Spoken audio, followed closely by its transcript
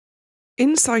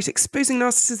Insight Exposing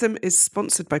Narcissism is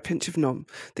sponsored by Pinch of Nom,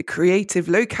 the creative,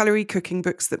 low-calorie cooking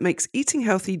books that makes eating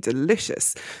healthy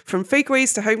delicious. From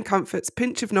fakeaways to home comforts,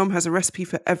 Pinch of Nom has a recipe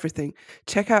for everything.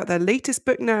 Check out their latest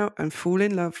book now and fall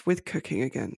in love with cooking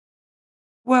again.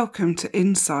 Welcome to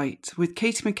Insight with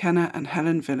Katie McKenna and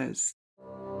Helen Villas.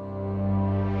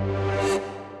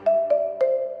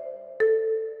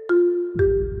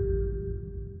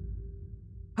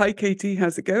 Hi, Katie.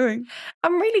 How's it going?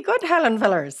 I'm really good, Helen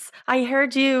Villers. I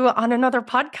heard you on another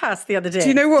podcast the other day. Do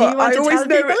you know what? Do you want I to always tell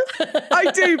know people?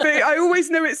 I do, but I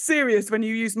always know it's serious when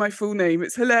you use my full name.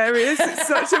 It's hilarious. It's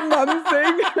such a mum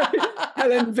thing.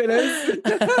 Helen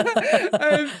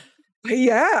Villas.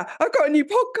 Yeah, I've got a new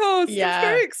podcast. Yeah. It's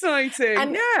very exciting.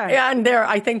 And, yeah. And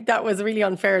I think that was really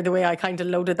unfair the way I kind of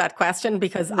loaded that question,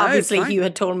 because obviously you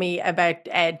had told me about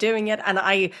doing it, and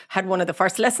I had one of the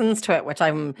first lessons to it, which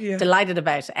I'm delighted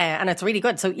about. And it's really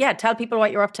good. So yeah, tell people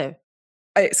what you're up to.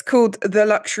 It's called The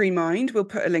Luxury Mind. We'll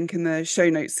put a link in the show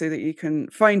notes so that you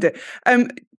can find it.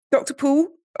 Dr. Paul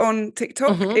on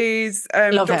TikTok is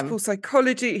Dr. Paul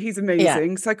Psychology. He's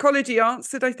amazing. Yeah. Psychology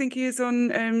Answered, I think he is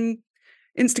on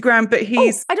Instagram, but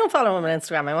he's... I don't follow him on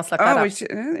Instagram. I must look that up.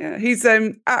 Yeah. He's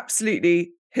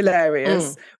absolutely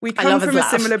hilarious. We come from a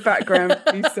similar background.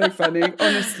 He's so funny,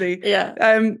 honestly.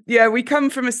 Yeah. We come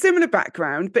from a similar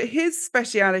background, but his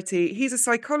speciality, he's a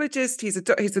psychologist, he's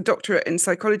a doctorate in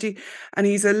psychology, and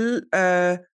he's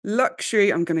a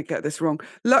luxury, I'm going to get this wrong,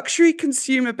 luxury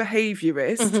consumer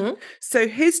behaviorist. So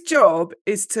his job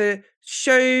is to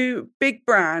show big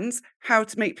brands how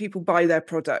to make people buy their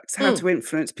products, how to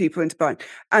influence people into buying.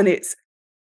 And it's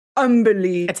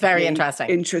unbelievably it's very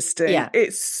interesting. Yeah.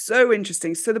 It's so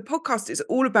interesting. So the podcast is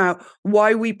all about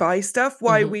why we buy stuff,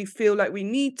 why we feel like we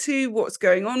need to, what's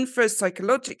going on for us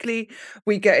psychologically.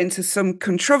 We get into some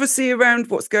controversy around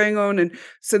what's going on. And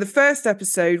so the first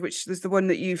episode, which is the one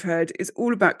that you've heard, is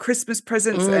all about Christmas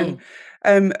presents.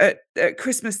 And at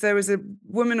Christmas, there was a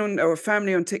woman or a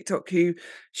family on TikTok who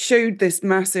showed this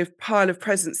massive pile of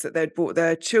presents that they'd bought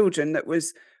their children that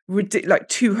was like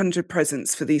 200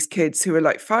 presents for these kids who are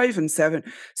like 5 and 7.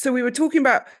 So we were talking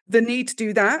about the need to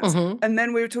do that. And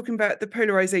then we were talking about the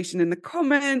polarization in the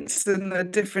comments and the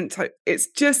different type. It's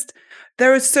just,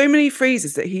 there are so many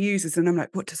phrases that he uses. And I'm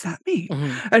like, what does that mean?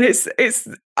 And it's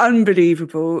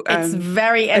unbelievable. It's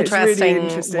very interesting, really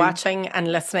interesting watching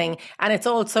and listening. And it's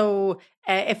also...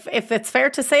 if it's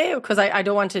fair to say, because I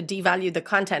don't want to devalue the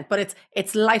content, but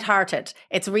it's lighthearted.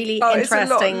 It's really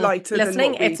interesting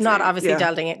listening. It's not obviously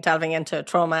delving into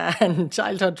trauma and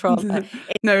childhood trauma.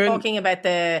 It's talking about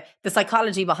the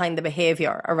psychology behind the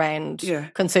behavior around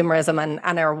consumerism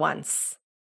and our wants.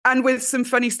 And with some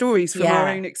funny stories from our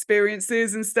own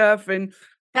experiences and stuff. And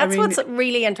that's what's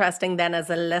really interesting then as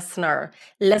a listener,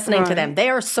 listening to them. They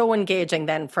are so engaging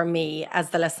then for me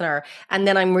as the listener. And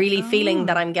then I'm really feeling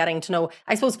that I'm getting to know,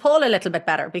 I suppose, Paul a little bit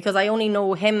better, because I only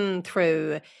know him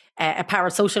through a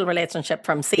parasocial relationship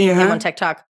from seeing him on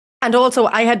TikTok. And also,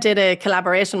 I did a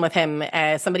collaboration with him.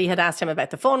 Somebody had asked him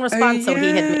about the phone response, so he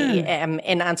had me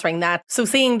in answering that. So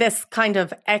seeing this kind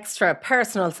of extra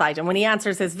personal side, and when he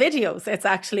answers his videos, it's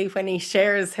actually when he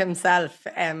shares himself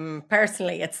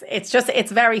personally.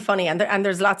 It's very funny, and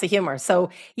there's lots of humor. So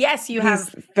yes, you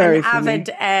have an avid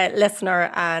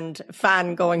listener and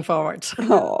fan going forward.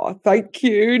 Oh, thank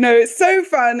you. No, it's so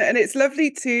fun, and it's lovely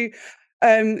to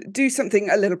do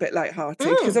something a little bit lighthearted,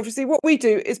 because obviously what we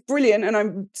do is brilliant and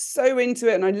I'm so into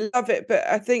it and I love it, but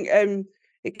I think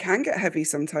it can get heavy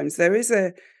sometimes. There is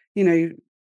a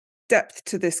depth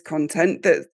to this content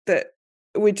that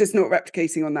we're just not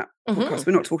replicating on that podcast.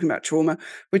 We're not talking about trauma,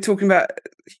 we're talking about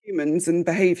humans and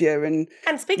behavior and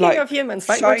speaking of humans,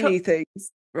 shiny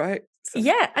things, right? So.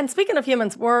 Yeah, and speaking of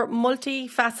humans, we're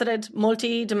multifaceted,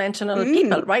 multidimensional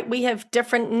people, right? We have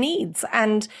different needs.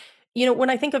 And when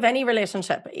I think of any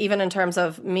relationship, even in terms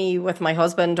of me with my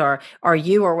husband or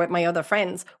you or with my other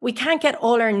friends, we can't get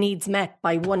all our needs met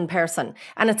by one person.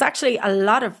 And it's actually a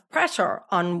lot of pressure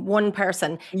on one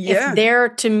person if they're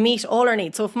to meet all our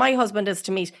needs. So if my husband is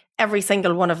to meet every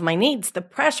single one of my needs, the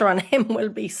pressure on him will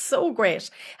be so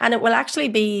great, and it will actually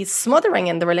be smothering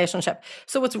in the relationship.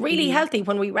 So it's really healthy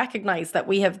when we recognize that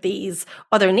we have these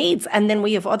other needs, and then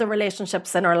we have other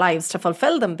relationships in our lives to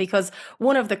fulfill them. Because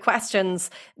one of the questions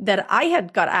that I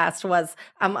had got asked was,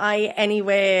 am I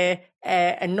anyway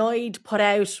annoyed, put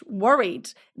out,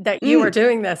 worried that you were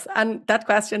doing this? And that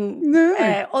question,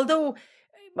 although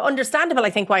understandable,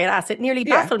 I think why it asked, it nearly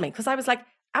baffled me, because I was like,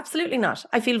 absolutely not.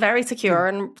 I feel very secure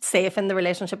and safe in the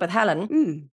relationship with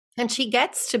Helen. And she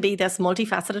gets to be this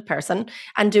multifaceted person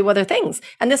and do other things.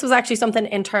 And this was actually something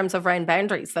in terms of around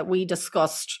boundaries that we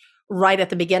discussed right at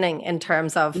the beginning in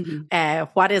terms of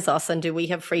what is us and do we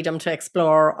have freedom to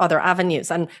explore other avenues.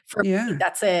 And for me,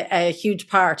 that's a huge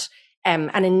part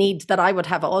and a need that I would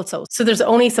have also. So there's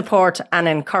only support and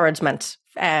encouragement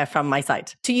from my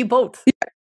side to you both. Yeah.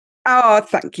 Oh,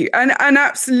 thank you. And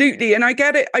absolutely. And I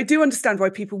get it. I do understand why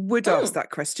people would ask that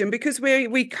question, because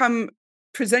we come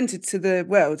presented to the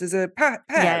world as a pair,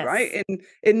 right?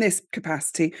 In this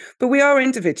capacity. But we are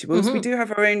individuals. We do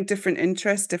have our own different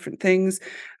interests, different things.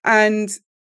 And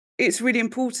it's really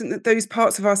important that those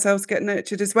parts of ourselves get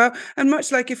nurtured as well. And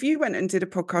much like if you went and did a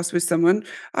podcast with someone,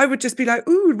 I would just be like,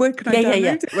 ooh, where can I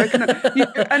download it? Where can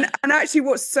I? And actually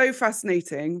what's so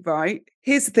fascinating, right?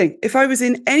 Here's the thing. If I was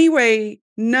in any way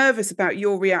nervous about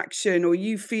your reaction, or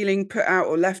you feeling put out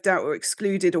or left out or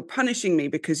excluded or punishing me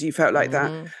because you felt like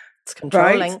that. It's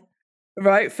controlling.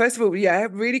 Right. First of all, yeah,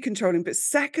 really controlling. But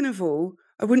second of all,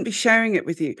 I wouldn't be sharing it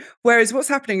with you. Whereas what's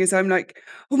happening is I'm like,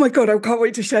 oh my God, I can't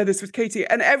wait to share this with Katie.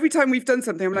 And every time we've done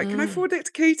something, I'm like, can I forward it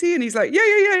to Katie? And he's like,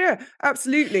 yeah,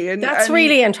 absolutely. And that's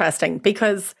really interesting,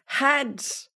 because had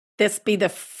this be the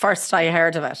first I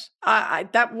heard of it, I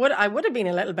would have been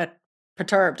a little bit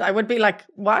perturbed. I would be like,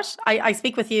 what? I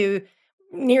speak with you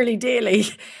nearly daily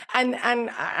and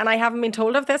I haven't been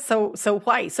told of this, so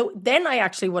why? So then I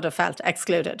actually would have felt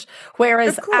excluded,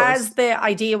 whereas as the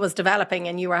idea was developing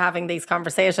and you were having these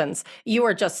conversations, you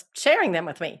were just sharing them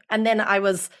with me, and then I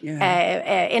was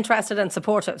interested and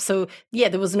supportive. So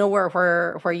there was nowhere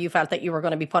where you felt that you were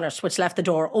going to be punished, which left the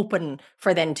door open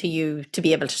for then you to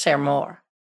be able to share more.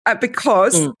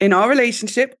 Because in our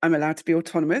relationship, I'm allowed to be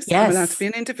autonomous. I'm allowed to be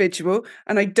an individual,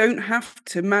 and I don't have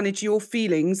to manage your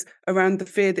feelings around the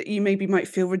fear that you maybe might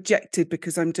feel rejected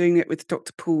because I'm doing it with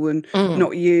Dr. Paul and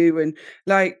not you. And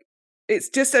like, it's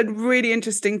just a really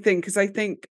interesting thing, because I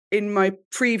think in my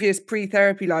previous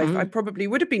pre-therapy life, I probably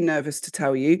would have been nervous to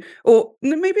tell you, or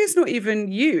maybe it's not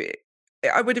even you.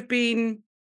 I would have been...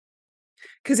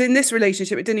 Because in this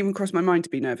relationship, it didn't even cross my mind to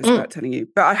be nervous about telling you.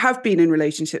 But I have been in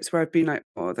relationships where I've been like,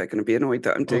 oh, they're going to be annoyed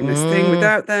that I'm doing this thing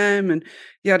without them, and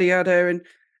yada, yada.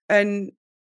 And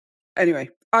anyway,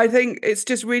 I think it's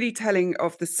just really telling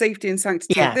of the safety and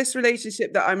sanctity of this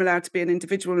relationship, that I'm allowed to be an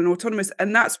individual and autonomous.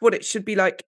 And that's what it should be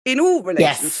like in all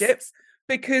relationships,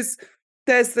 because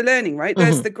there's the learning, right?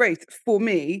 There's the growth for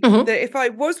me, that if I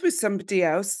was with somebody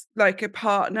else, like a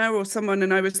partner or someone,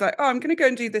 and I was like, oh, I'm going to go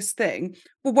and do this thing.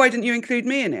 Well, why didn't you include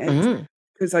me in it?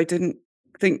 Because I didn't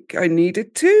think I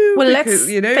needed to. Well, because,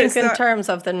 let's think in terms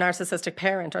of the narcissistic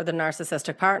parent or the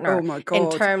narcissistic partner. Oh my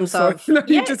God. In terms of...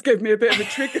 You just gave me a bit of a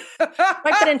trigger.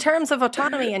 Right, but in terms of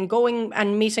autonomy and going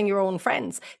and meeting your own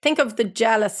friends, think of the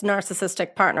jealous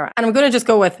narcissistic partner. And I'm going to just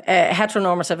go with a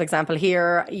heteronormative example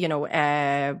here,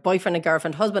 boyfriend and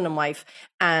girlfriend, husband and wife,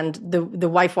 and the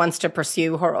wife wants to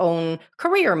pursue her own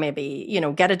career, maybe,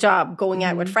 get a job, going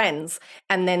out with friends.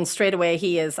 And then straight away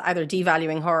he is either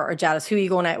devaluing her or jealous. Who are you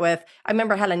going out with? I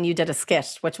remember, Helen, you did a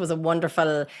skit, which was a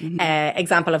wonderful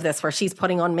example of this, where she's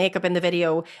putting on makeup in the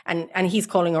video and he's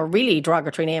calling her really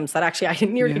derogatory names that actually I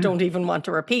nearly don't even want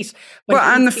to repeat. But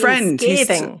and the friend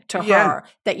scathing to her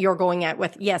that you're going out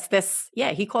with. Yes,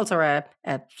 he calls her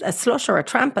a slut or a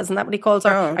tramp, isn't that what he calls her?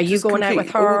 Are you going out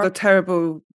with her? All the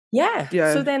terrible... Yeah.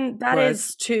 So then that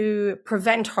is to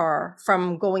prevent her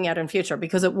from going out in future,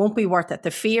 because it won't be worth it.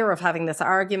 The fear of having this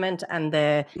argument and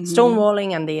the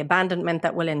stonewalling and the abandonment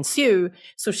that will ensue.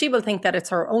 So she will think that it's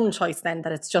her own choice then,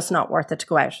 that it's just not worth it to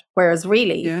go out. Whereas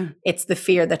really it's the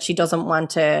fear that she doesn't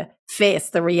want to face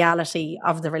the reality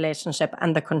of the relationship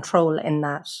and the control in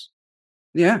that.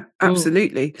 Yeah,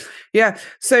 absolutely. Yeah.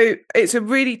 So it's a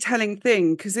really telling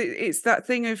thing, because it's that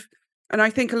thing of... And I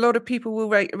think a lot of people will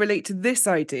relate to this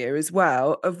idea as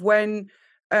well, of when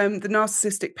the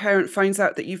narcissistic parent finds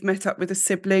out that you've met up with a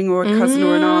sibling or a cousin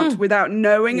or an aunt without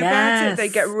knowing about it. They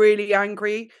get really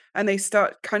angry and they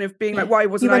start kind of being like, why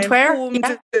wasn't I informed?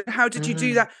 How did you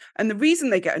do that? And the reason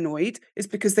they get annoyed is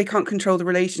because they can't control the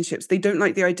relationships. They don't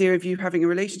like the idea of you having a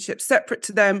relationship separate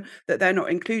to them, that they're not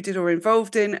included or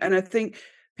involved in. And I think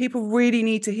people really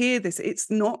need to hear this. It's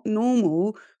not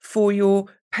normal for your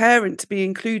parent to be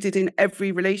included in every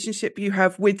relationship you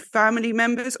have with family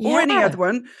members or any other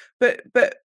one, but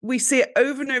we see it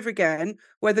over and over again,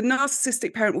 where the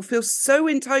narcissistic parent will feel so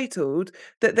entitled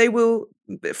that they will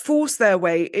force their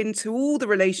way into all the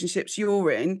relationships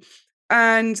you're in,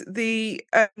 and the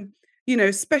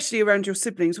especially around your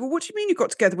siblings. Well, what do you mean you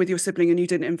got together with your sibling and you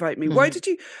didn't invite me? Why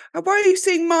are you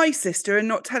seeing my sister and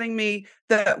not telling me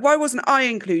that? Why wasn't I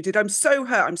included? I'm so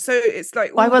hurt. It's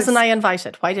like, why wasn't I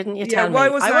invited? Why didn't you tell me? Why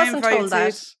wasn't I wasn't invited? told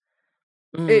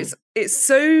that. It's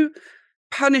so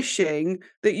punishing,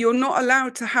 that you're not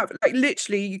allowed to have, like,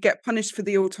 literally you get punished for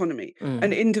the autonomy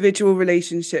and individual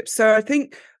relationships. So I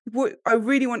think what I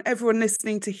really want everyone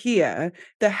listening to hear,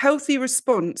 the healthy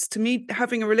response to me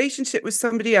having a relationship with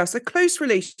somebody else, a close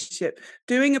relationship,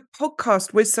 doing a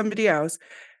podcast with somebody else,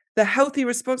 the healthy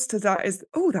response to that is,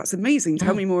 oh, that's amazing.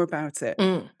 Tell me more about it.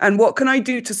 And what can I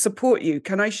do to support you?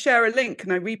 Can I share a link?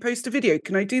 Can I repost a video?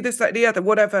 Can I do this, like the other,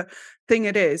 whatever thing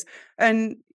it is?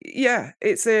 And yeah,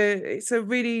 it's a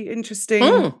really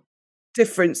interesting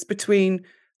difference between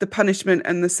the punishment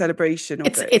and the celebration of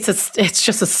it. It's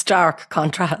just a stark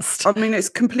contrast. I mean, it's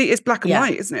black and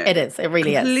white, isn't it? It is. It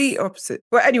really is. Complete opposite.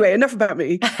 Well, anyway, enough about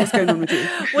me. What's going on with you?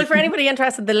 Well, for anybody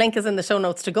interested, the link is in the show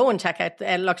notes to go and check out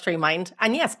Luxury Mind.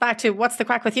 And yes, back to what's the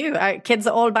crack with you? Kids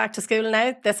are all back to school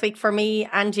now this week for me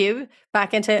and you.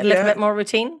 Back into a little bit more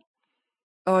routine.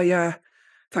 Oh, yeah.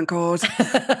 Thank God.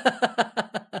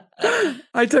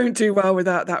 I don't do well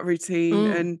without that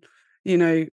routine. And, you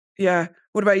know, yeah.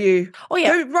 What about you? Oh,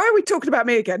 yeah. Why are we talking about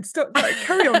me again? Stop.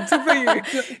 Carry on. Talk about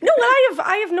you. No,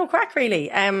 I have no crack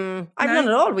really. I've none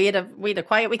at all. We had a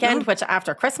quiet weekend, which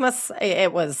after Christmas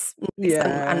it was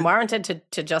and warranted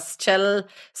to just chill.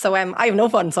 So I have no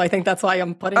fun. So I think that's why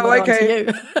I'm putting it on to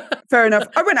you. Fair enough.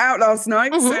 I went out last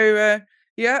night, so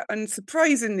and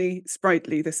surprisingly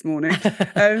sprightly this morning.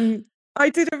 I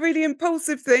did a really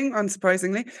impulsive thing,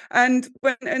 unsurprisingly, and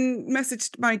went and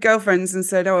messaged my girlfriends and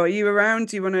said, "Oh, are you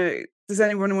around? Does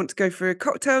anyone want to go for a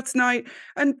cocktail tonight?"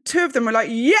 And two of them were like,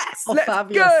 "Yes, let's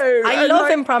go." I love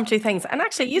impromptu things. And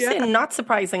actually, you say not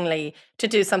surprisingly to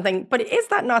do something, but is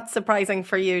that not surprising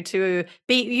for you to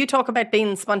be? You talk about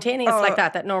being spontaneous like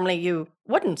that normally you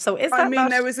wouldn't. So is that? I mean,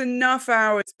 there was enough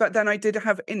hours, but then I did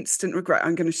have instant regret.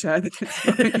 I'm going to share this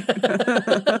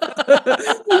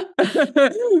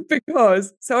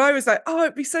because I was like, "Oh,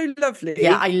 it'd be so lovely."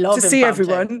 Yeah, I love to see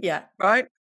everyone. Yeah, right.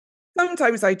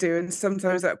 Sometimes I do, and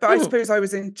sometimes but I suppose I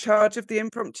was in charge of the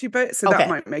impromptu bit, so that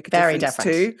might make a difference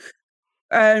too.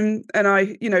 And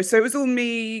I, so it was all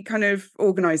me kind of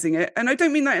organizing it, and I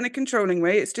don't mean that in a controlling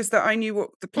way. It's just that I knew what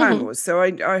the plan was, so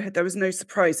there was no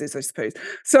surprises, I suppose.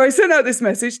 So I sent out this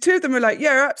message. Two of them were like,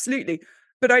 "Yeah, absolutely,"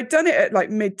 but I'd done it at like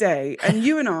midday, and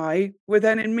you and I were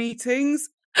then in meetings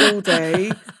all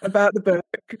day about the book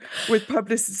with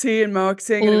publicity and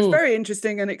marketing, and it was very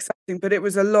interesting and exciting, but it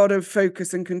was a lot of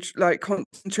focus and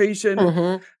concentration.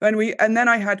 And then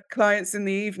I had clients in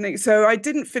the evening, so I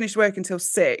didn't finish work until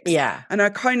 6. And I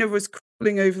kind of was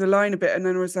crawling over the line a bit, and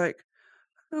then I was like,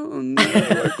 "Oh no,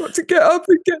 I've got to get up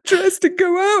and get dressed and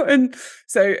go out." And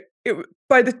so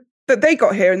they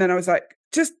got here, and then I was like,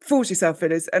 "Just force yourself,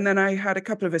 Phyllis." And then I had a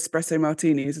couple of espresso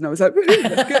martinis, and I was like,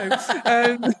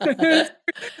 "Let's go."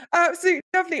 Absolutely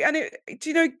lovely. And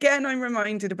again, I'm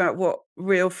reminded about what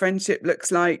real friendship looks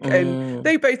like. And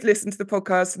they both listen to the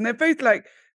podcast, and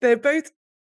they're both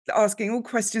asking all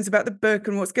questions about the book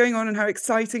and what's going on and how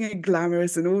exciting and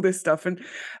glamorous and all this stuff. And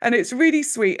it's really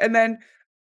sweet. And then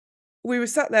we were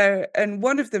sat there, and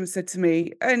one of them said to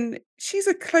me, and she's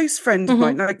a close friend of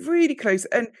mine, like really close,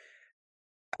 and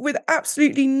with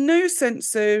absolutely no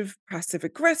sense of passive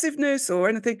aggressiveness or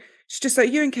anything. She's just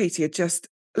like, "You and Katie are just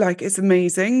like, it's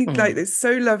amazing. Like, it's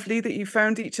so lovely that you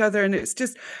found each other. And it's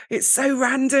so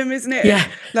random, isn't it?" Yeah.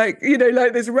 Like,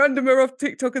 like this randomer off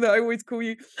TikToker that I always call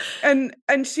you. And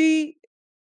she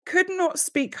could not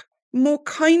speak more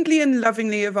kindly and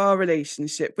lovingly of our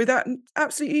relationship without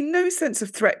absolutely no sense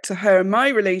of threat to her and my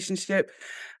relationship.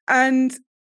 And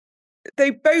they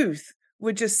both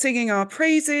were just singing our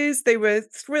praises. They were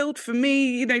thrilled for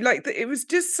me, it was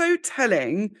just so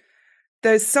telling.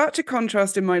 There's such a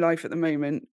contrast in my life at the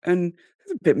moment, and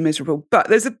it's a bit miserable, but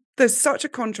there's such a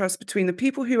contrast between the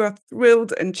people who are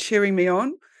thrilled and cheering me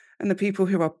on and the people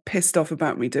who are pissed off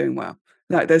about me doing well.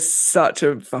 Like, there's such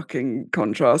a fucking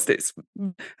contrast.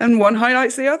 And one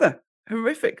highlights the other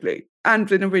horrifically,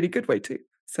 and in a really good way too.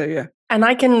 So yeah. And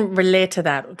I can relate to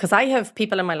that because I have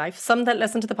people in my life, some that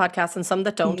listen to the podcast and some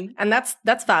that don't. And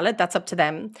that's valid. That's up to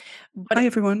them. But hi,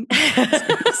 everyone.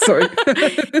 Sorry.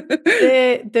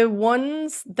 The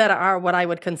ones that are what I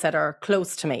would consider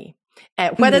close to me,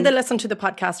 whether they listen to the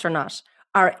podcast or not,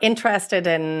 are interested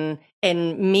in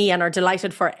me and are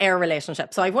delighted for our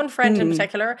relationship. So I have one friend in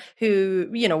particular who,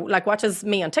 watches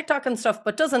me on TikTok and stuff,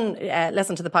 but doesn't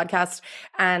listen to the podcast.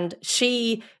 And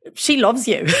she loves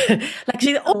you.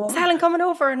 She's, "Oh, is Helen coming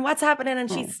over and what's happening?" And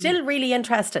she's still really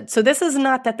interested. So this is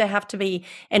not that they have to be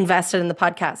invested in the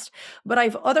podcast. But I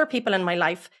have other people in my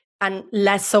life, and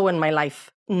less so in my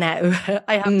life now,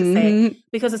 I have to say,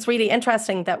 because it's really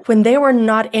interesting that when they were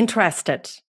not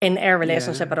interested in our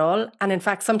relationship at all. And in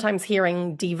fact, sometimes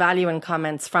hearing devaluing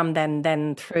comments from them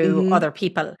then through other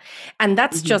people. And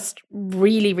that's just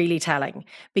really, really telling.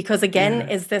 Because again,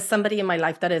 is this somebody in my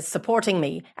life that is supporting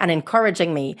me and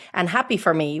encouraging me and happy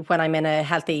for me when I'm in a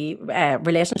healthy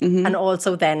relationship and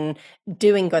also then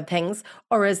doing good things?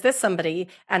 Or is this somebody,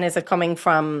 and is it coming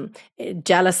from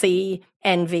jealousy,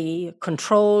 envy,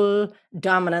 control,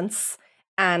 dominance,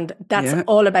 and that's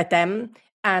all about them?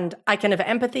 And I can have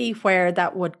empathy where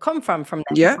that would come from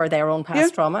them for their own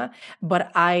past trauma.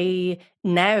 But I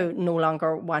now no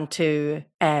longer want to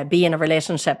be in a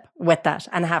relationship with that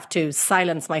and have to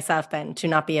silence myself then to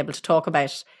not be able to talk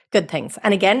about good things.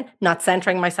 And again, not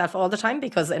centering myself all the time,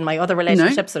 because in my other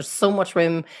relationships, there's so much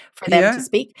room for them to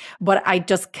speak. But I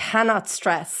just cannot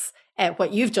stress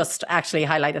what you've just actually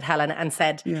highlighted, Helen, and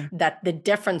said that the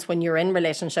difference when you're in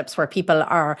relationships where people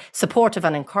are supportive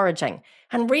and encouraging.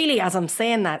 And really, as I'm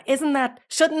saying that,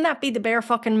 shouldn't that be the bare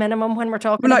fucking minimum when we're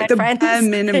talking about the friends? Bare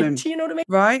minimum. Do you know what I mean?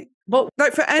 Right. But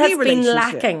like for any relationship. Been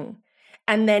lacking.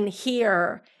 And then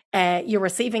here, you're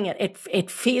receiving it.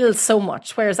 It feels so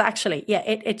much. Whereas actually,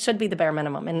 it should be the bare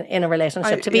minimum in a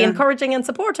relationship to be encouraging and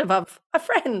supportive of a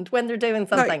friend when they're doing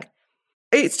something. Like,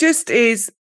 it just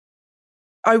is.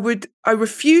 I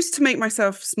refuse to make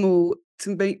myself small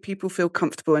to make people feel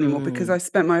comfortable anymore, because I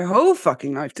spent my whole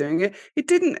fucking life doing it. It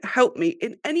didn't help me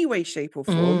in any way, shape or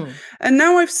form. And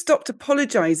now I've stopped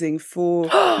apologizing for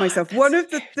myself. One of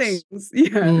the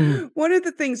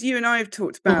things you and I have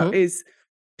talked about is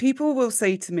people will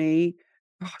say to me,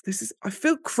 I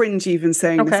feel cringe even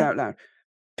saying this out loud.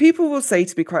 People will say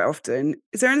to me quite often,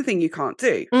 is there anything you can't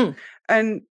do?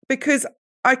 And because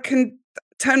I can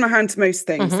turn my hand to most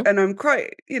things, and I'm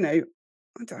quite,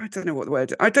 I don't know what the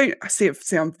word. I don't see it.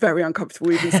 See, I'm very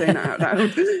uncomfortable even saying that out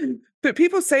loud. But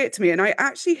people say it to me, and I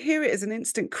actually hear it as an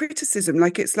instant criticism.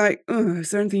 Like, it's like, oh,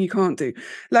 is there anything you can't do?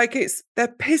 Like, they're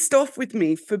pissed off with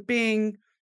me for being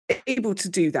able to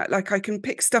do that. Like, I can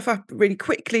pick stuff up really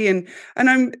quickly, and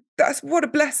that's what a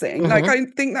blessing. Like, I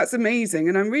think that's amazing,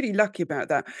 and I'm really lucky about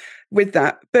that with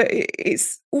that. But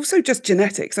it's also just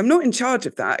genetics. I'm not in charge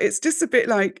of that. It's just a bit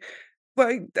like,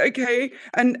 well, okay.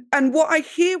 And what I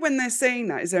hear when they're saying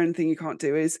that, is there anything you can't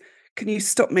do, is, can you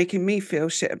stop making me feel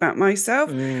shit about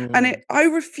myself? And I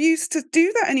refuse to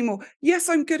do that anymore. Yes,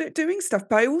 I'm good at doing stuff,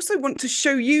 but I also want to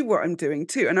show you what I'm doing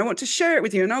too. And I want to share it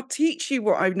with you, and I'll teach you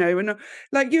what I know. And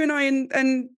like you and I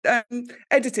in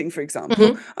editing, for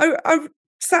example, I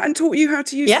sat and taught you how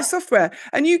to use the software,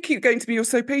 and you keep going to me, you're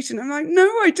so patient. I'm like, no,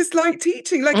 I just like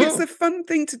teaching. Like, it's a fun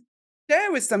thing to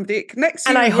share with somebody. It connects you.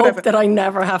 And I hope that I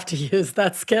never have to use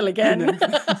that skill again.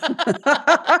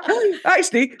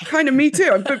 Actually, kind of me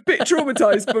too. I'm a bit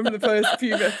traumatized from the first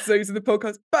few episodes of the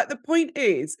podcast. But the point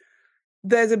is,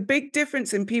 there's a big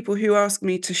difference in people who ask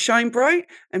me to shine bright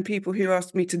and people who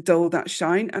ask me to dull that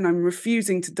shine. And I'm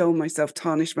refusing to dull myself,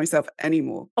 tarnish myself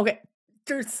anymore. Okay.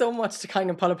 There's so much to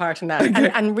kind of pull apart in that.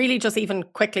 And really just even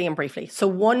quickly and briefly. So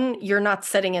one, you're not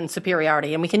sitting in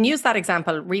superiority. And we can use that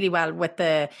example really well with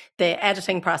the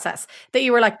editing process. That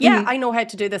you were like, I know how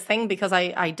to do this thing because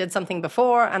I did something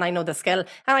before and I know the skill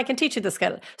and I can teach you the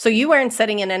skill. So you weren't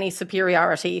sitting in any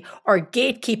superiority or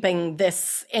gatekeeping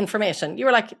this information. You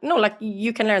were like, no, like,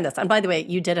 you can learn this. And by the way,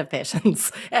 you did have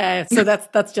patience. So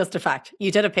that's just a fact.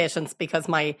 You did have patience, because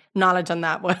my knowledge on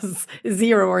that was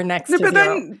zero or next to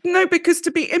zero. Because to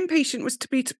be impatient was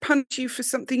to punish you for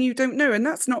something you don't know, and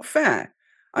that's not fair.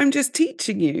 I'm just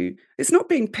teaching you. It's not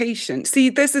being patient. See,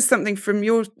 this is something from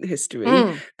your history,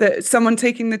 that someone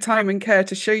taking the time and care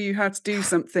to show you how to do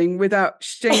something without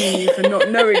shaming you for not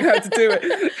knowing how to do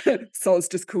it. Sol's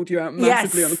just called you out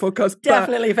massively on the podcast.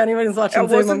 Definitely, if anyone's watching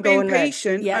Zoom, I wasn't being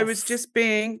patient. I was just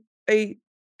being a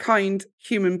kind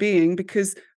human being,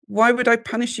 because why would I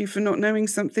punish you for not knowing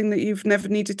something that you've never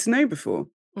needed to know before?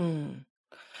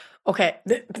 Okay,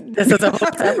 this is a whole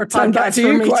separate podcast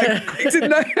for me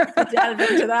to delve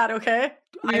into that, okay?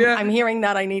 I'm hearing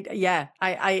that I need,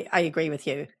 I agree with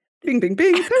you. Bing, bing,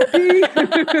 bing, therapy.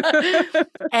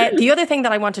 The other thing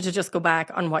that I wanted to just go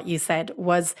back on what you said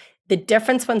was the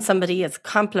difference when somebody is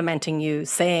complimenting you,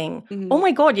 saying, oh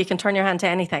my God, you can turn your hand to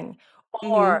anything.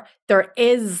 Or there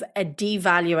is a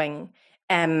devaluing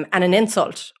and an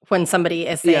insult when somebody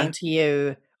is saying to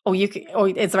you,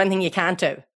 is there anything you can't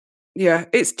do? Yeah,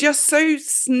 it's just so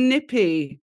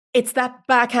snippy. It's that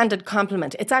backhanded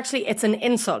compliment. It's an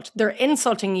insult. They're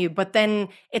insulting you, but then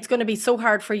it's going to be so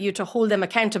hard for you to hold them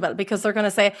accountable, because they're going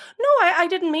to say, no, I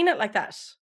didn't mean it like that.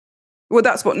 Well,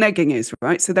 that's what negging is,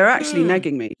 right? So they're actually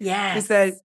negging me. Yes. Because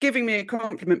they're giving me a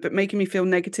compliment, but making me feel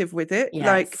negative with it. Yes.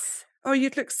 Like, oh,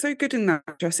 you'd look so good in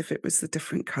that dress if it was a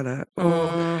different colour.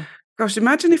 Or, gosh,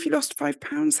 imagine if you lost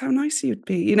 £5, how nice you'd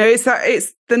be. You know, it's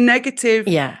the negative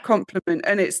compliment,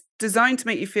 and it's designed to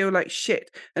make you feel like shit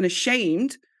and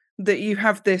ashamed that you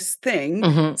have this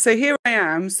thing. So here I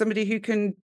am, somebody who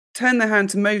can turn their hand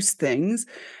to most things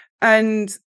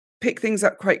and pick things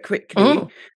up quite quickly.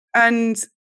 And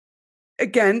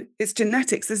again, it's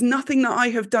genetics. There's nothing that I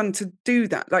have done to do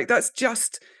that. Like, that's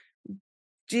just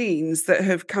genes that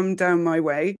have come down my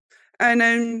way. And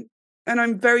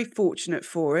I'm very fortunate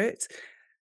for it.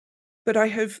 But I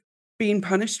have been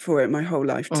punished for it my whole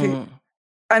life too.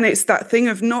 And it's that thing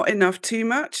of not enough, too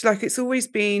much. Like, it's always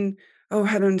been, oh,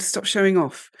 Helen, stop showing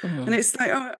off. And it's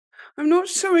like, oh, I'm not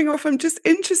showing off. I'm just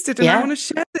interested and I want to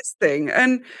share this thing.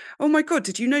 And oh my God,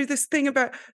 did you know this thing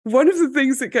about, one of the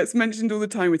things that gets mentioned all the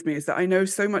time with me is that I know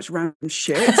so much random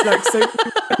shit, like so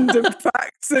many random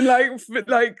facts and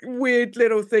like weird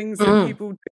little things that people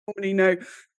don't normally know.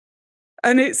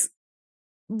 And it's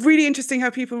really interesting how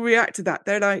people react to that.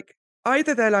 They're like,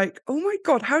 oh my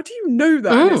God, how do you know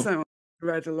that? And it's like, I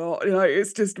read a lot. Like,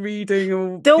 it's just reading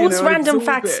or those random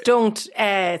facts don't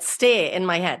stay in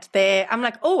my head. I'm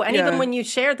like, oh, and even when you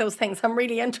share those things, I'm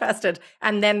really interested,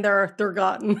 and then they're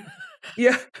gone.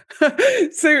 Yeah.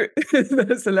 So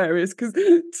that's hilarious, because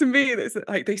to me it's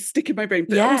like they stick in my brain,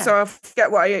 but also I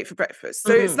forget what I ate for breakfast.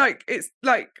 So it's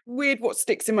like weird what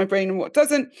sticks in my brain and what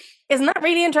doesn't. Isn't that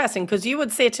really interesting? Because you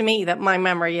would say to me that my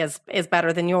memory is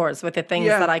better than yours with the things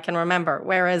that I can remember.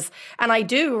 Whereas, and I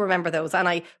do remember those, and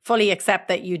I fully accept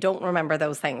that you don't remember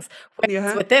those things.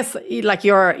 Whereas with this, like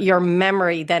your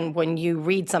memory, then when you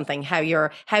read something, how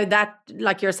that,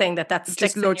 like you're saying, that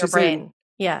sticks in your brain.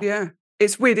 Yeah.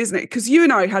 It's weird, isn't it? Because you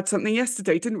and I had something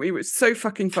yesterday, didn't we? It was so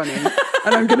fucking funny.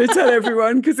 And I'm going to tell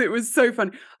everyone because it was so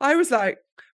funny. I was like,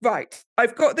 right,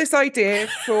 I've got this idea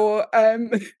for,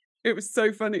 it was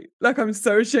so funny. Like, I'm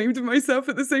so ashamed of myself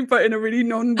at the same point, in a really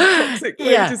non-toxic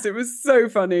way. It was so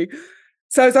funny.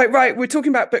 So I was like, right, we're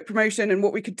talking about book promotion and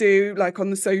what we could do like on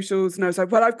the socials. And I was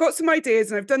like, well, I've got some ideas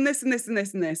and I've done this and this and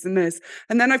this and this and this.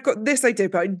 And then I've got this idea,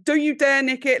 but don't you dare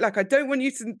nick it. Like, I don't want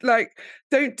you to, like,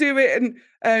 don't do it.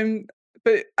 And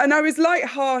I was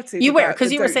lighthearted. You were,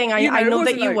 because you were saying, I know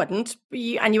that you wouldn't.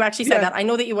 And you actually said that. I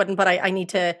know that you wouldn't, but I need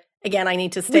to, again, I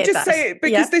need to state that. We just say it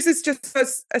because this is just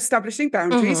us establishing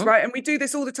boundaries, right? And we do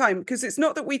this all the time, because it's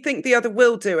not that we think the other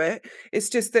will do it. It's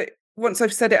just that once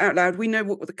I've said it out loud, we know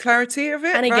what the clarity of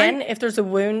it. And again, if there's a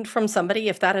wound from somebody,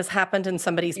 if that has happened in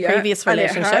somebody's previous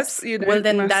relationships, well,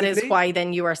 then that is why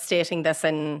then you are stating this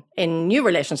in new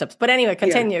relationships. But anyway,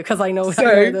 continue, because I know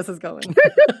where this is going.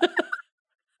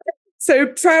 So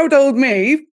proud old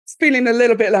me is feeling a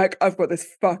little bit like, I've got this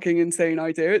fucking insane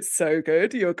idea. It's so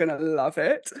good. You're going to love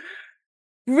it.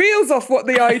 Reels off what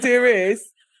the idea is.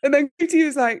 And then Katie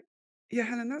was like, yeah,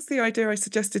 Helen, that's the idea I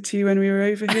suggested to you when we were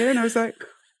over here. And I was like,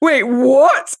 wait,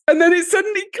 what? And then it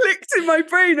suddenly clicked in my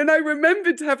brain, and I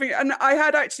remembered having, and I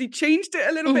had actually changed it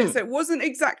a little bit. So it wasn't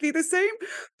exactly the same,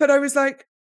 but I was like,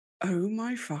 oh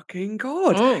my fucking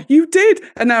God, you did.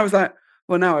 And I was like,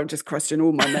 well, now I'm just questioning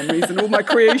all my memories and all my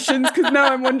creations, because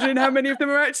now I'm wondering how many of them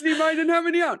are actually mine and how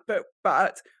many aren't.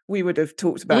 But we would have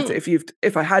talked about it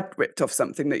if I had ripped off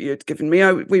something that you had given me.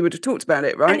 We would have talked about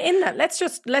it, right? And in that, let's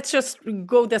just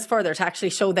go this further to actually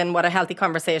show then what a healthy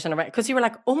conversation around. Because you were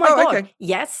like, oh my God,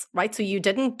 yes, right. So you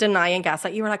didn't deny and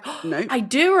gaslight. You were like, oh, no, I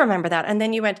do remember that. And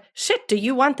then you went, shit, do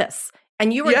you want this?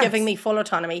 And you were giving me full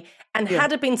autonomy. And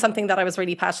had it been something that I was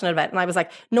really passionate about, and I was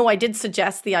like, no, I did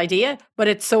suggest the idea, but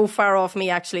it's so far off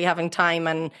me actually having time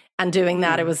and doing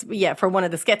that. It was, for one of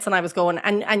the skits, and I was going,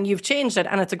 and you've changed it,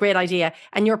 and it's a great idea,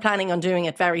 and you're planning on doing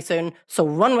it very soon. So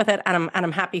run with it, and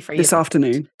I'm happy for you. This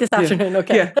afternoon. This afternoon,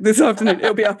 okay. Yeah, this afternoon.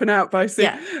 It'll be up and out by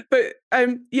soon. But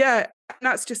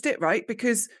that's just it, right?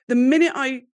 Because the minute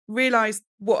I realised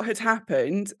what had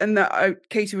happened and that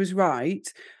Katie was right,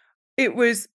 it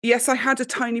was, yes, I had a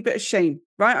tiny bit of shame,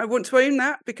 right? I want to own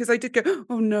that, because I did go,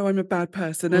 oh no, I'm a bad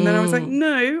person. And then I was like,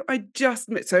 no,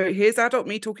 so here's adult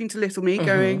me talking to little me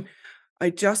going, I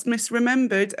just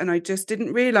misremembered and I just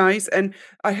didn't realise. And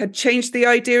I had changed the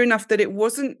idea enough that it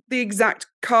wasn't the exact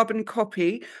carbon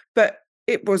copy, but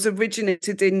it was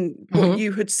originated in what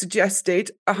you had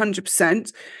suggested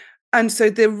 100%. And so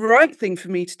the right thing for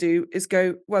me to do is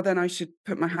go, well, then I should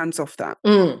put my hands off that,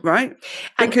 right?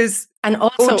 Because, and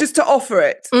also, or just to offer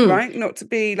it, right? Not to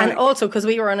be like... And also, because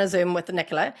we were on a Zoom with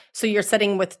Nicola, so you're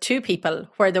sitting with two people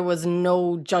where there was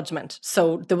no judgment.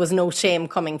 So there was no shame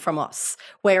coming from us.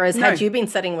 Whereas had you been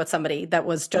sitting with somebody that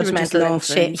was judgmental and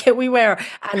shame, we were,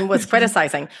 and was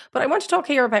criticizing. But I want to talk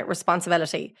here about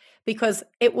responsibility, because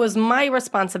it was my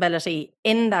responsibility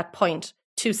in that point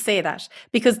to say that,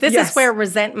 because this Yes. is where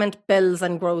resentment builds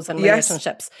and grows in Yes.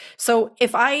 relationships. So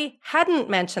if I hadn't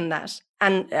mentioned that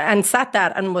and sat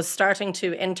that and was starting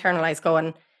to internalize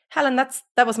going, Helen,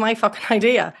 that was my fucking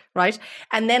idea, right?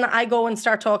 And then I go and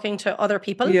start talking to other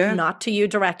people, Yeah. not to you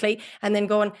directly, and then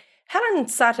going, Helen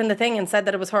sat in the thing and said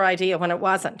that it was her idea when it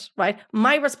wasn't, right?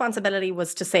 My responsibility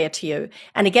was to say it to you.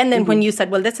 And again, then when you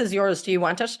said, well, this is yours, do you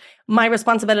want it? My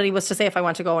responsibility was to say if I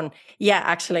want to go and, yeah,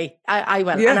 actually, I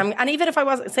will. Yeah. And even if I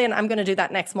wasn't saying I'm going to do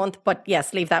that next month, but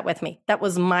yes, leave that with me. That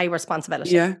was my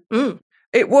responsibility. Yeah.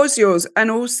 It was yours.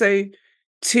 And also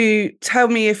to tell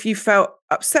me if you felt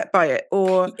upset by it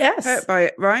or Yes. hurt by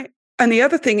it, right? And the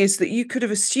other thing is that you could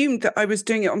have assumed that I was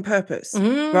doing it on purpose,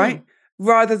 right?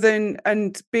 Rather than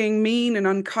and being mean and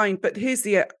unkind. But here's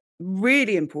the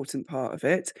really important part of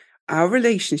it. Our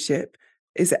relationship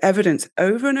is evidence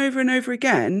over and over and over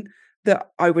again that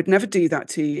I would never do that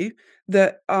to you,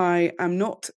 that I am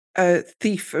not a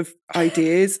thief of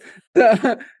ideas,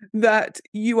 that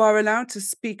you are allowed to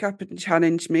speak up and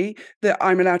challenge me, that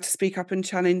I'm allowed to speak up and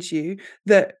challenge you,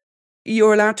 that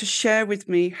you're allowed to share with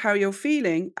me how you're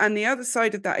feeling. And the other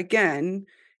side of that, again,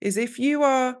 is if you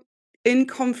are in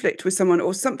conflict with someone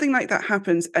or something like that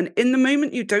happens, and in the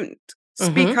moment you don't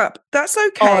speak up, that's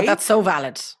okay. Oh, that's so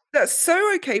valid. That's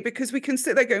so okay, because we can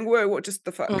sit there going, whoa, what just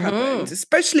the fuck happened?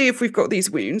 Especially if we've got these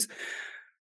wounds.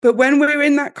 But when we're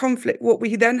in that conflict, what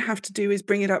we then have to do is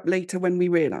bring it up later when we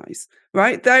realize,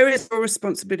 right? There is a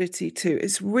responsibility too.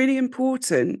 It's really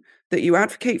important that you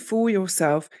advocate for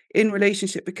yourself in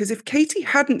relationship, because if Katie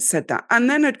hadn't said that and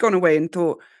then had gone away and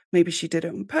thought, maybe she did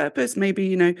it on purpose, maybe,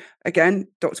 you know, again,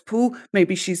 Dr. Paul,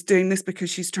 maybe she's doing this because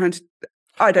she's trying to,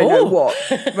 I don't know what,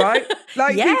 right?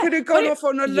 Like we could have gone off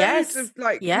on a load of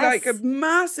like a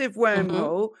massive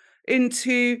wormhole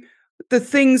into the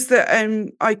things that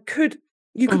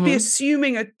you could be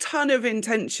assuming a ton of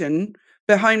intention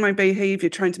behind my behavior,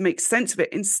 trying to make sense of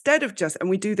it, instead of just, and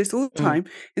we do this all the time,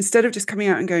 instead of just coming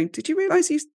out and going, did you realize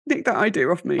you nicked that idea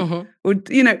off me? Or,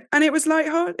 you know, and it was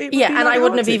lighthearted. Yeah, and I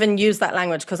wouldn't have even used that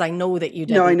language because I know that you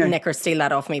didn't nick or steal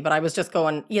that off me, but I was just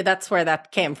going, yeah, that's where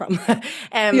that came from.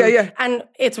 And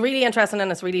it's really interesting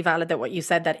and it's really valid that what you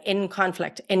said, that in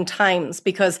conflict, in times,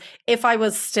 because if I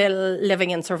was still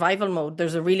living in survival mode,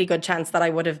 there's a really good chance that I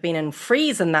would have been in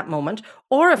freeze in that moment.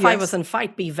 Or if I was in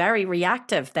fight, be very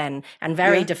reactive then and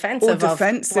very defensive of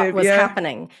what was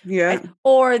happening. Right?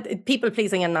 Or people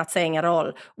pleasing and not saying at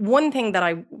all. One thing that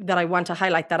I want to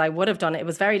highlight that I would have done, it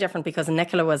was very different because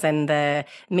Nicola was in the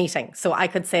meeting. So I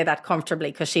could say that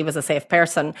comfortably because she was a safe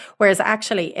person. Whereas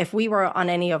actually, if we were on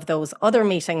any of those other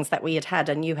meetings that we had had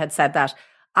and you had said that,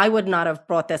 I would not have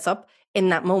brought this up in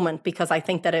that moment because I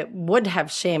think that it would have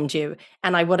shamed you.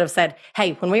 And I would have said,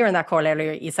 hey, when we were in that call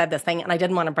earlier, you said this thing and I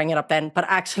didn't want to bring it up then, but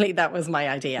actually that was my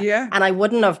idea. Yeah. And I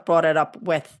wouldn't have brought it up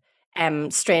with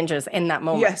strangers in that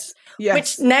moment. Yes.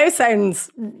 Which now sounds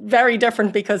very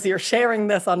different because you're sharing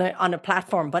this on a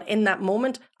platform. But in that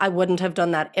moment, I wouldn't have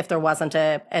done that if there wasn't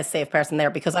a safe person there,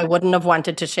 because I wouldn't have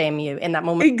wanted to shame you in that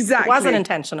moment. Exactly. It wasn't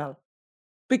intentional.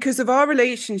 Because of our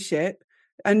relationship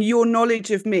and your knowledge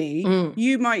of me,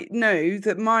 you might know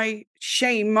that my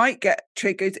shame might get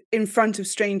triggered in front of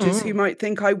strangers who might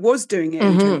think I was doing it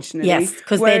intentionally. Yes,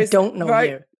 because they don't know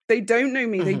you. They don't know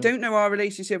me. They don't know our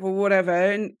relationship or whatever.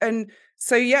 And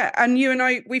so, yeah. And you and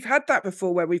I, we've had that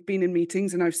before where we've been in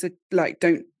meetings and I've said, like,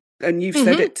 don't, and you've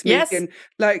said it to me. Yes. And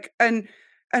like, and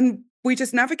we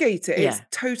just navigate it. It's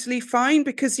totally fine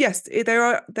because yes,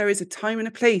 there is a time and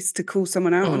a place to call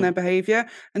someone out on their behavior.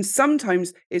 And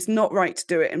sometimes it's not right to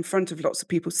do it in front of lots of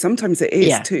people. Sometimes it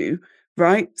is too,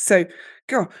 right? So,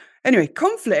 God. Anyway,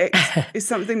 conflict is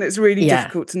something that's really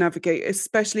difficult to navigate,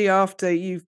 especially after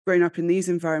you've grown up in these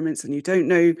environments and you don't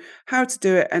know how to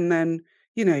do it. And then,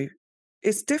 you know,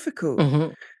 it's difficult.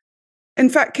 In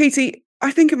fact, Katie, I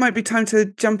think it might be time to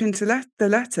jump into the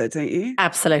letter, don't you?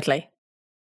 Absolutely.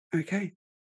 Okay.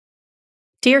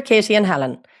 Dear Katie and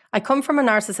Helen, I come from a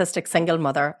narcissistic single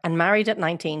mother and married at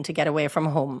 19 to get away from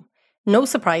home. No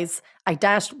surprise, I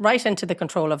dashed right into the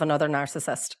control of another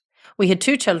narcissist. We had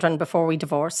 2 children before we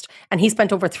divorced, and he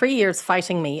spent over 3 years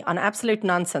fighting me on absolute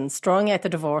nonsense, drawing out the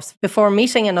divorce before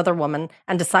meeting another woman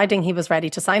and deciding he was ready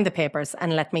to sign the papers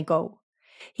and let me go.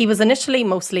 He was initially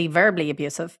mostly verbally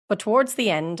abusive, but towards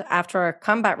the end, after a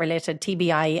combat-related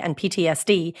TBI and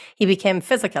PTSD, he became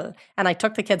physical, and I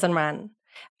took the kids and ran.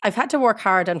 I've had to work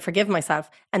hard and forgive myself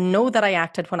and know that I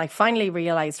acted when I finally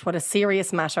realised what a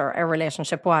serious matter our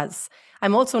relationship was.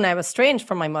 I'm also now estranged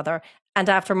from my mother, and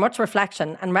after much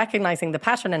reflection and recognising the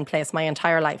pattern in place my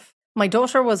entire life. My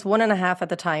daughter was 1.5 at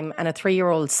the time and a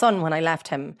 3-year-old son when I left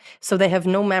him, so they have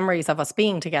no memories of us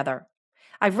being together.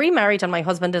 I've remarried and my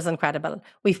husband is incredible.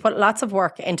 We've put lots of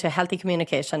work into healthy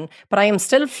communication, but I am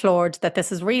still floored that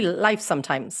this is real life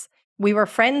sometimes. We were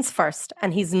friends first,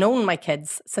 and he's known my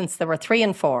kids since they were 3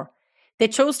 and 4. They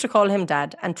chose to call him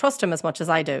Dad and trust him as much as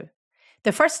I do.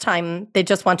 The first time they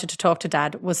just wanted to talk to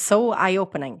Dad was so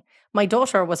eye-opening. My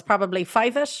daughter was probably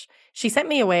 5-ish. She sent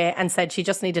me away and said she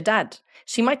just needed Dad.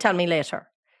 She might tell me later.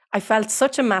 I felt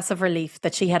such a massive relief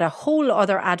that she had a whole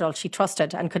other adult she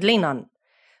trusted and could lean on.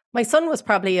 My son was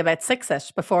probably about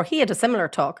 6-ish before he had a similar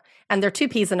talk, and they're 2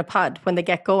 peas in a pod when they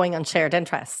get going on shared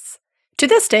interests. To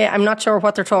this day, I'm not sure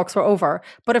what their talks were over,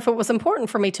 but if it was important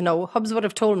for me to know, Hubs would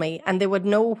have told me, and they would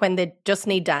know when they just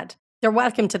need Dad. They're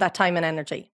welcome to that time and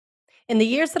energy. In the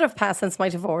years that have passed since my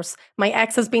divorce, my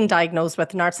ex has been diagnosed with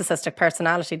narcissistic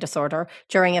personality disorder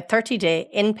during a 30-day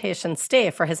inpatient stay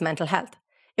for his mental health.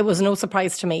 It was no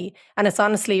surprise to me, and it's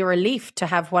honestly a relief to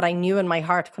have what I knew in my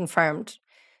heart confirmed.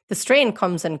 The strain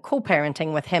comes in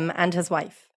co-parenting with him and his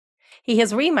wife. He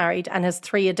has remarried and has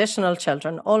 3 additional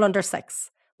children, all under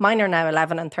 6. Mine are now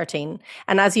 11 and 13,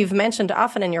 and as you've mentioned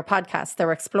often in your podcast,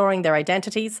 they're exploring their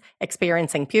identities,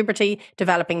 experiencing puberty,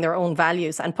 developing their own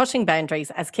values, and pushing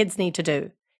boundaries as kids need to do.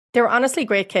 They're honestly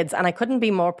great kids, and I couldn't be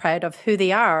more proud of who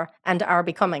they are and are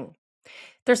becoming.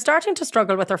 They're starting to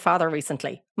struggle with their father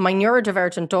recently, my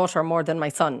neurodivergent daughter more than my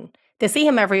son. They see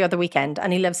him every other weekend,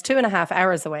 and he lives 2.5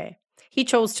 hours away. He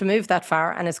chose to move that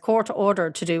far and is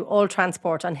court-ordered to do all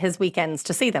transport on his weekends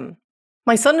to see them.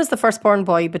 My son is the firstborn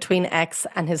boy between ex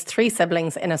and his 3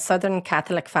 siblings in a Southern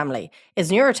Catholic family,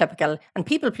 is neurotypical and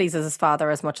people pleases his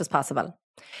father as much as possible.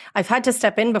 I've had to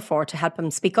step in before to help him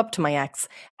speak up to my ex,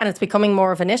 and it's becoming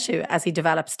more of an issue as he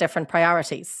develops different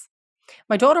priorities.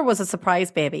 My daughter was a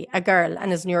surprise baby, a girl,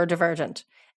 and is neurodivergent.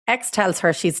 Ex tells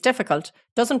her she's difficult,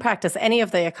 doesn't practice any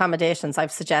of the accommodations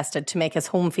I've suggested to make his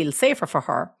home feel safer for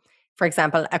her. For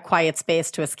example, a quiet space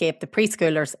to escape the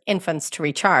preschoolers, infants to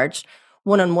recharge,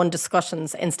 one-on-one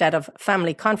discussions instead of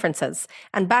family conferences,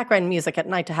 and background music at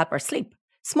night to help her sleep.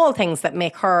 Small things that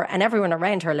make her and everyone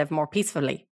around her live more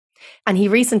peacefully. And he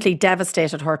recently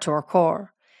devastated her to her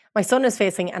core. My son is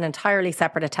facing an entirely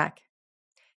separate attack.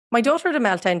 My daughter had a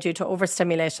meltdown due to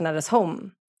overstimulation at his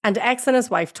home, and ex and his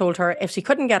wife told her if she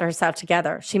couldn't get herself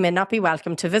together, she may not be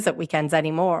welcome to visit weekends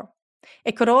anymore.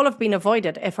 It could all have been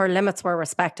avoided if her limits were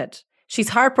respected. She's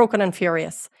heartbroken and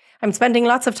furious. I'm spending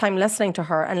lots of time listening to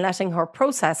her and letting her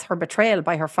process her betrayal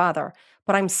by her father,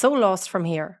 but I'm so lost from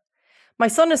here. My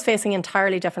son is facing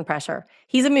entirely different pressure.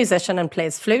 He's a musician and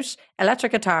plays flute,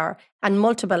 electric guitar, and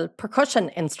multiple percussion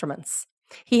instruments.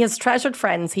 He has treasured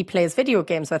friends he plays video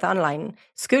games with online,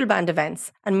 school band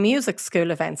events, and music school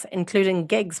events, including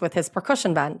gigs with his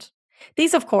percussion band.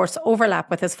 These, of course, overlap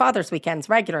with his father's weekends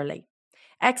regularly.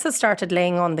 Ex has started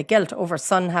laying on the guilt over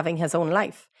son having his own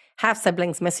life.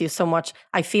 Half-siblings miss you so much,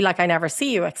 I feel like I never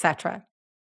see you, etc.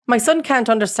 My son can't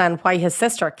understand why his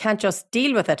sister can't just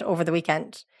deal with it over the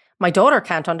weekend. My daughter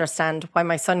can't understand why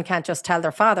my son can't just tell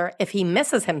their father if he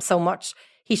misses him so much,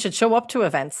 he should show up to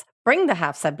events, bring the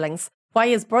half-siblings. Why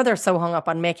is brother so hung up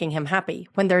on making him happy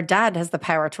when their dad has the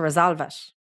power to resolve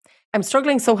it? I'm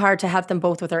struggling so hard to help them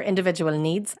both with their individual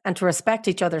needs and to respect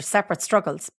each other's separate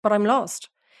struggles, but I'm lost.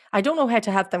 I don't know how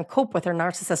to help them cope with their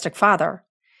narcissistic father.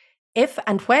 If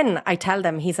and when I tell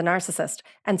them he's a narcissist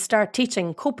and start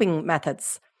teaching coping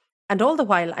methods, and all the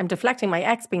while I'm deflecting my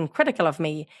ex being critical of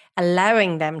me,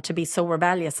 allowing them to be so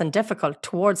rebellious and difficult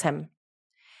towards him.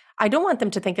 I don't want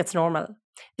them to think it's normal.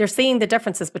 They're seeing the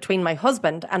differences between my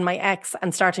husband and my ex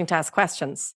and starting to ask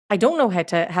questions. I don't know how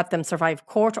to help them survive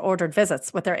court-ordered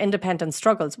visits with their independent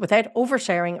struggles without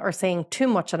oversharing or saying too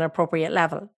much at an appropriate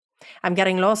level. I'm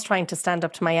getting lost trying to stand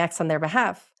up to my ex on their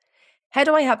behalf. How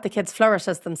do I help the kids flourish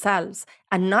as themselves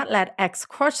and not let ex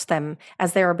crush them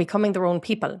as they are becoming their own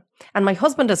people? And my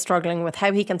husband is struggling with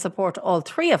how he can support all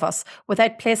 3 of us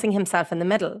without placing himself in the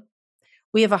middle.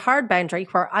 We have a hard boundary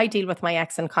where I deal with my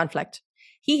ex in conflict.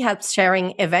 He helps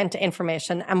sharing event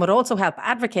information and would also help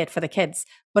advocate for the kids,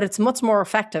 but it's much more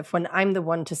effective when I'm the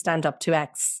one to stand up to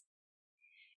ex.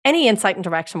 Any insight and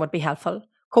direction would be helpful.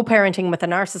 Co-parenting with a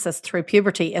narcissist through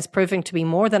puberty is proving to be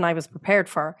more than I was prepared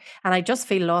for, and I just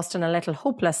feel lost and a little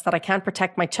hopeless that I can't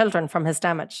protect my children from his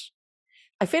damage.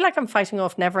 I feel like I'm fighting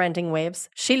off never-ending waves,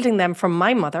 shielding them from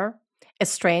my mother,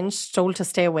 estranged, told to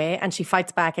stay away, and she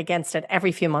fights back against it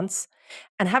every few months,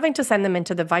 and having to send them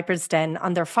into the Viper's Den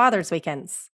on their father's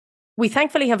weekends. We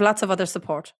thankfully have lots of other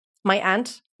support. My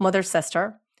aunt, mother's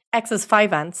sister, ex's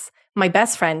 5 aunts, my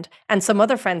best friend, and some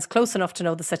other friends close enough to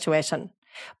know the situation.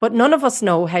 But none of us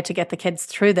know how to get the kids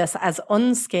through this as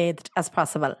unscathed as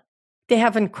possible. They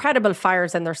have incredible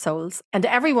fires in their souls, and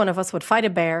every one of us would fight a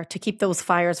bear to keep those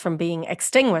fires from being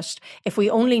extinguished if we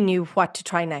only knew what to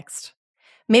try next.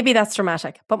 Maybe that's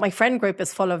dramatic, but my friend group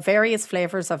is full of various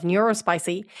flavours of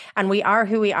neurospicy, and we are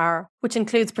who we are, which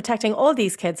includes protecting all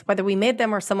these kids, whether we made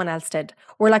them or someone else did.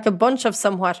 We're like a bunch of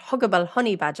somewhat huggable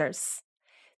honey badgers.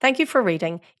 Thank you for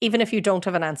reading, even if you don't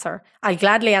have an answer. I'll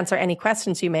gladly answer any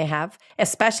questions you may have,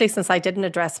 especially since I didn't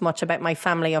address much about my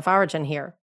family of origin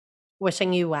here.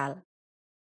 Wishing you well.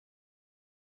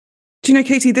 Do you know,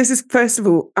 Katie, this is, first of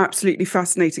all, absolutely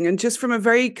fascinating. And just from a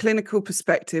very clinical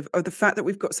perspective of the fact that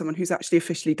we've got someone who's actually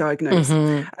officially diagnosed.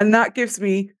 And that gives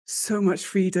me so much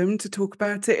freedom to talk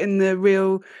about it in the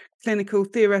real clinical,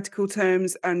 theoretical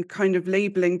terms and kind of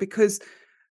labeling, because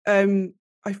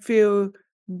I feel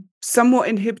somewhat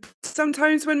inhibited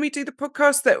sometimes when we do the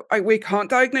podcast that we can't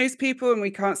diagnose people and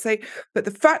we can't say, but the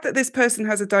fact that this person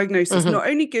has a diagnosis not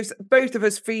only gives both of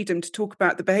us freedom to talk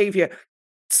about the behavior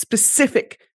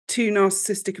specific to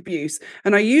narcissistic abuse.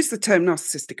 And I use the term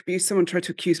narcissistic abuse. Someone tried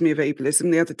to accuse me of ableism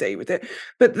the other day with it.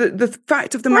 But the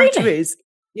fact of the matter is,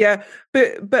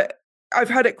 but I've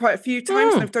had it quite a few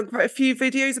times and I've done quite a few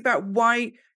videos about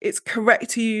why it's correct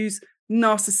to use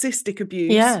narcissistic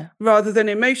abuse rather than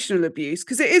emotional abuse,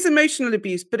 because it is emotional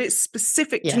abuse, but it's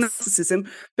specific to narcissism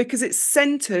because it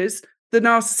centers the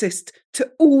narcissist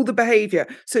to all the behavior.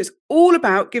 So it's all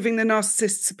about giving the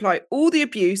narcissist supply. All the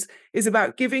abuse is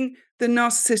about giving the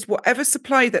narcissist whatever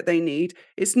supply that they need.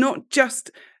 It's not just,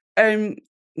 there's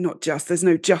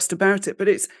no just about it, but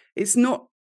it's not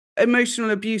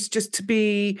emotional abuse just to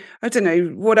be, I don't know,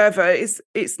 whatever. It's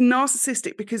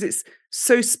narcissistic because it's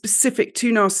so specific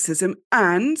to narcissism.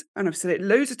 And I've said it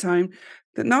loads of time,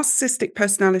 that narcissistic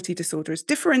personality disorder is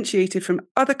differentiated from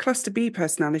other cluster B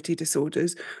personality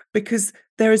disorders because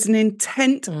there is an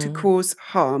intent to cause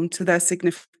harm to their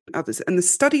significant others. And the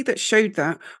study that showed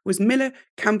that was Miller,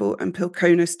 Campbell and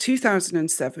Pilconis,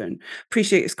 2007.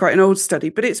 Appreciate it's quite an old study,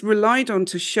 but it's relied on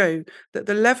to show that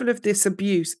the level of this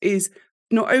abuse is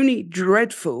not only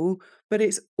dreadful, but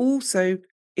it's also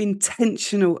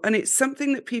intentional. And it's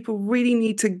something that people really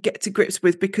need to get to grips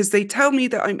with, because they tell me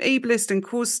that I'm ableist and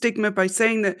cause stigma by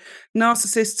saying that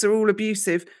narcissists are all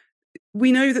abusive.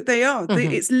 We know that they are.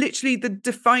 It's literally the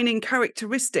defining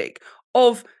characteristic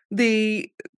of the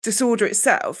disorder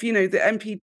itself, you know, the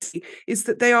MPD, is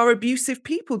that they are abusive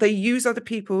people. They use other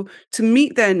people to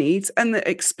meet their needs and they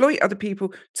exploit other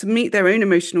people to meet their own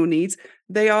emotional needs.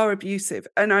 They are abusive.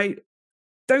 And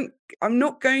I'm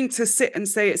not going to sit and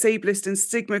say it's ableist and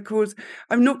stigma cause.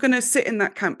 I'm not going to sit in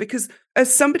that camp, because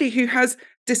as somebody who has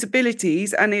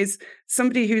disabilities and is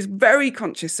somebody who's very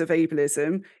conscious of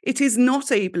ableism, it is not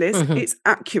ableist, it's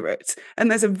accurate. And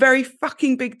there's a very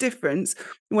fucking big difference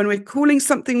when we're calling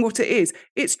something what it is.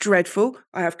 It's dreadful.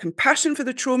 I have compassion for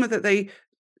the trauma that they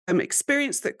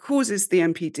experience that causes the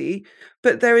MPD,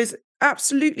 but there is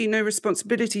absolutely no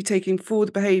responsibility taking for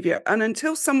the behavior. And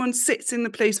until someone sits in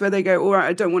the place where they go, all right,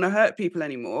 I don't want to hurt people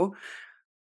anymore,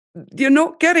 you're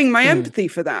not getting my empathy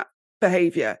for that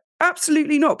behavior.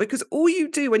 Absolutely not. Because all you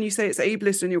do when you say it's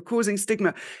ableist and you're causing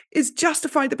stigma is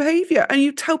justify the behavior, and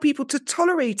you tell people to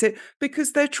tolerate it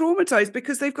because they're traumatized,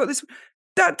 because they've got this.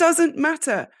 That doesn't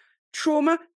matter.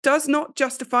 Trauma does not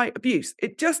justify abuse.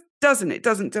 It just doesn't. It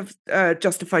doesn't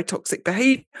justify toxic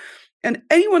behavior. And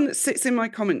anyone that sits in my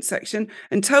comment section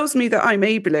and tells me that I'm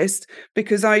ableist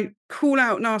because I call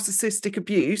out narcissistic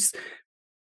abuse,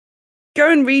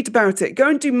 go and read about it. Go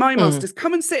and do my masters.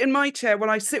 Come and sit in my chair while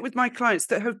I sit with my clients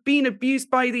that have been abused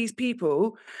by these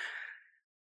people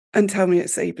and tell me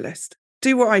it's ableist.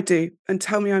 Do what I do and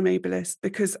tell me I'm ableist,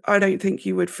 because I don't think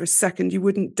you would for a second. You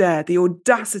wouldn't dare. The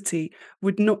audacity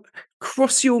would not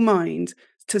cross your mind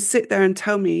to sit there and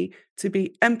tell me to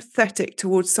be empathetic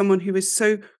towards someone who is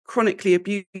so chronically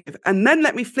abusive. And then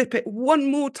let me flip it one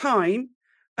more time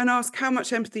and ask how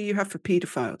much empathy you have for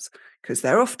paedophiles, because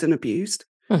they're often abused,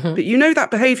 but you know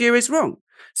that behavior is wrong.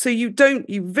 So you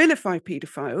vilify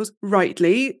paedophiles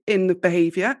rightly in the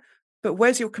behavior, but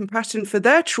where's your compassion for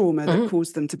their trauma that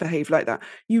caused them to behave like that?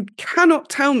 You cannot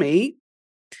tell me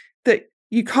that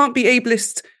you can't be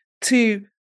ableist to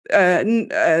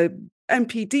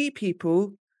MPD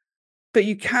people, but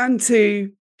you can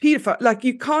to paedophile. Like,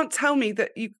 you can't tell me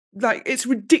that you, like, it's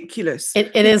ridiculous.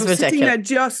 It is ridiculous. Sitting there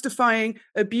justifying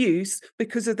abuse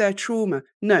because of their trauma.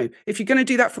 No, if you're going to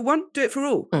do that for one, do it for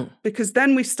all, because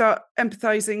then we start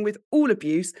empathizing with all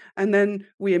abuse, and then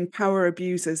we empower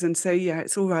abusers and say, yeah,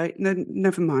 it's all right. No,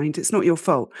 never mind. It's not your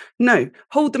fault. No,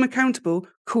 hold them accountable,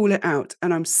 call it out.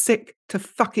 And I'm sick to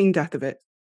fucking death of it.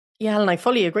 Yeah, and I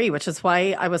fully agree, which is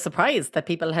why I was surprised that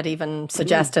people had even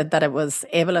suggested that it was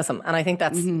ableism. And I think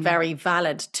that's very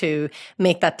valid to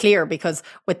make that clear, because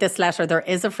with this letter, there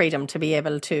is a freedom to be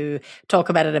able to talk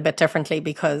about it a bit differently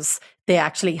because they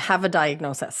actually have a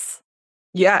diagnosis.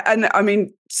 Yeah. And I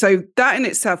mean, so that in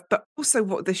itself, but also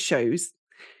what this shows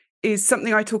is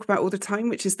something I talk about all the time,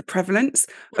 which is the prevalence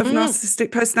of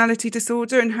narcissistic personality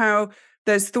disorder, and how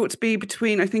there's thought to be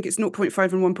between, I think it's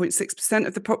 0.5 and 1.6%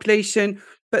 of the population.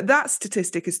 But that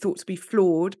statistic is thought to be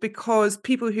flawed because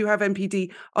people who have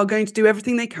NPD are going to do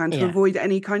everything they can to avoid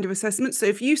any kind of assessment. So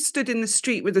if you stood in the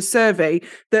street with a survey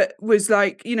that was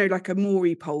like, you know, like a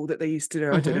Maury poll that they used to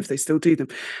do, I don't know if they still do them,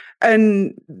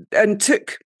 and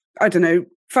took, I don't know,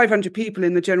 500 people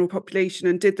in the general population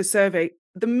and did the survey,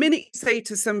 the minute you say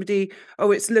to somebody,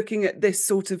 oh, it's looking at this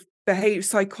sort of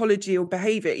psychology or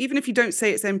behavior, even if you don't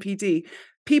say it's NPD,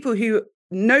 people who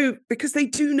know, because they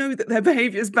do know that their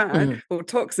behavior is bad or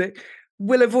toxic,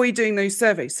 will avoid doing those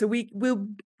surveys. So we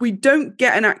don't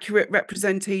get an accurate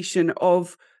representation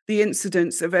of the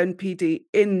incidence of NPD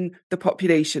in the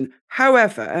population.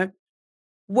 However,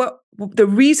 the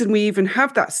reason we even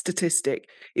have that statistic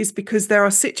is because there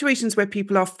are situations where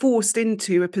people are forced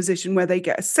into a position where they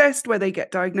get assessed, where they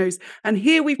get diagnosed. And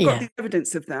here we've got the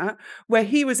evidence of that, where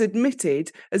he was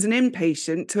admitted as an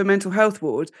inpatient to a mental health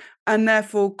ward and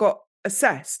therefore got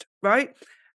assessed, right?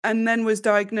 And then was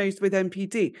diagnosed with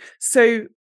NPD. So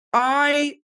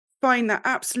I find that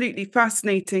absolutely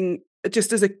fascinating,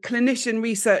 just as a clinician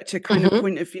researcher kind of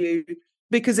point of view,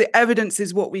 because it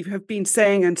evidences what we have been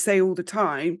saying and say all the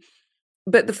time.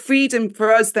 But the freedom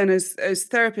for us then as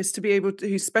therapists to be able to,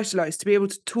 who specialize, to be able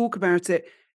to talk about it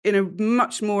in a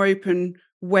much more open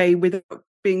way without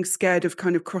being scared of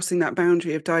kind of crossing that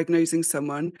boundary of diagnosing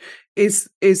someone is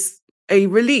a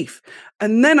relief.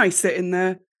 And then I sit in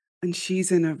there and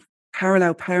she's in a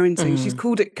parallel parenting. She's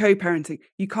called it co-parenting.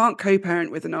 You can't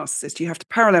co-parent with a narcissist. You have to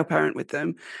parallel parent with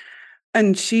them.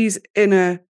 And she's in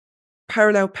a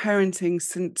parallel parenting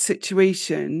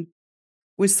situation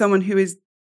with someone who is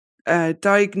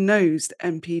diagnosed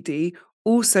NPD,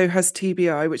 also has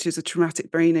TBI, which is a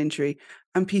traumatic brain injury,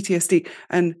 and PTSD.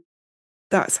 And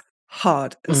that's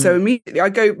hard. And so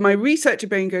immediately my researcher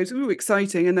brain goes, ooh,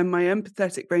 exciting. And then my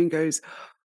empathetic brain goes,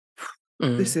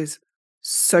 this is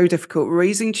so difficult.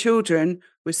 Raising children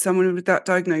with someone with that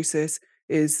diagnosis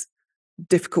is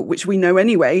difficult, which we know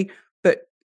anyway. But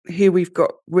here we've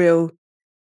got real,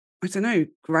 I don't know,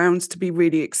 grounds to be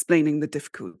really explaining the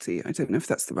difficulty. I don't know if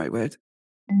that's the right word.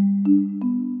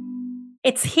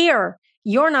 It's here.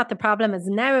 You're Not the Problem is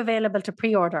now available to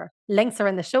pre-order. Links are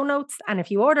in the show notes. And if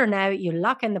you order now, you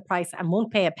lock in the price and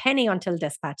won't pay a penny until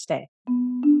dispatch day.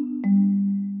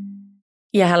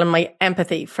 Yeah, Helen, my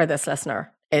empathy for this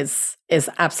listener is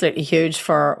absolutely huge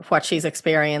for what she's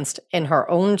experienced in her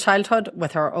own childhood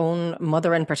with her own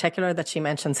mother in particular that she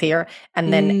mentions here,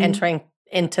 and then entering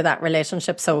into that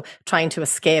relationship. So trying to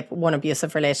escape one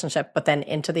abusive relationship, but then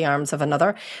into the arms of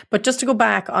another. But just to go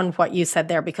back on what you said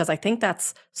there, because I think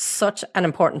that's such an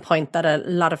important point that a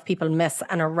lot of people miss,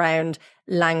 and around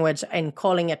language and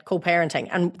calling it co-parenting.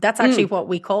 And that's actually what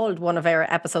we called one of our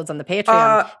episodes on the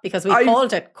Patreon, because we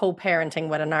called it co-parenting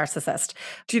with a narcissist.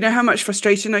 Do you know how much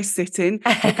frustration I sit in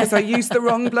because I used the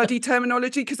wrong bloody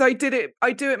terminology? Because I do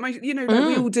it like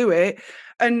we all do it.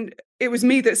 And it was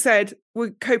me that said,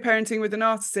 we're co-parenting with a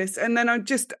narcissist. And then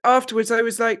afterwards I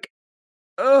was like,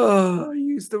 oh, I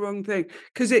used the wrong thing,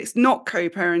 because it's not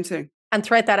co-parenting. And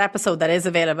throughout that episode that is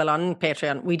available on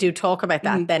Patreon, we do talk about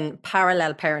that, then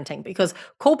parallel parenting, because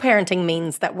co-parenting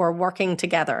means that we're working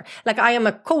together. Like I am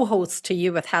a co-host to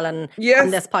you with Helen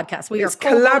on this podcast. It's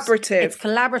collaborative. It's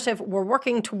collaborative. We're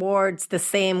working towards the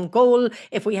same goal.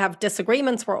 If we have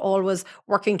disagreements, we're always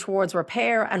working towards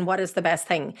repair and what is the best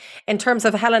thing. In terms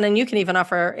of Helen, and you can even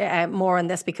offer more on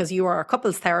this because you are a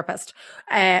couples therapist.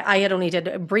 I had only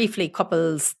did briefly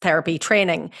couples therapy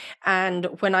training. And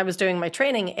when I was doing my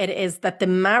training, it is that the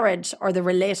marriage or the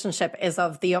relationship is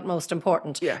of the utmost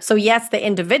importance. Yeah. So yes, the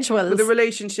individuals... But the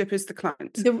relationship is the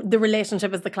client. The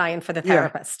relationship is the client for the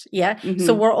therapist. Yeah.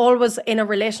 So we're always in a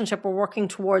relationship, we're working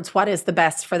towards what is the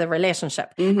best for the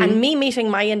relationship. And me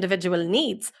meeting my individual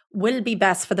needs will be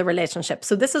best for the relationship.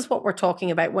 So this is what we're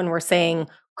talking about when we're saying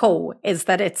co, is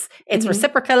that it's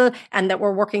reciprocal, and that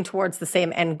we're working towards the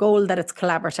same end goal, that it's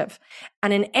collaborative.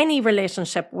 And in any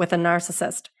relationship with a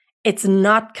narcissist, it's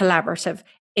not collaborative.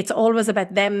 It's always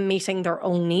about them meeting their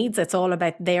own needs. It's all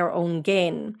about their own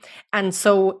gain. And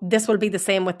so this will be the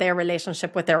same with their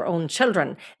relationship with their own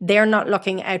children. They're not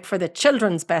looking out for the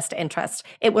children's best interest.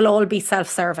 It will all be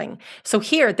self-serving. So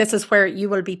here, this is where you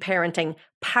will be parenting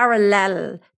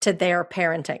parallel to their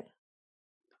parenting.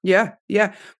 Yeah,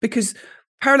 yeah. Because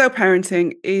parallel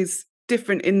parenting is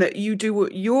different in that you do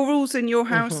what your rules in your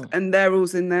house and their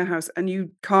rules in their house. And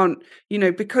you can't,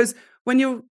 because when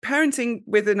you're parenting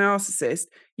with a narcissist,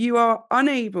 you are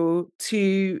unable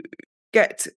to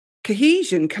get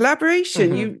cohesion,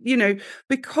 collaboration.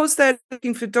 Because they're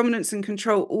looking for dominance and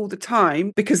control all the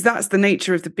time, because that's the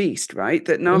nature of the beast, right?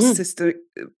 That narcissistic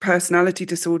personality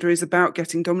disorder is about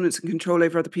getting dominance and control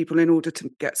over other people in order to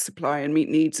get supply and meet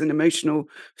needs and emotional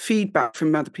feedback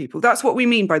from other people. That's what we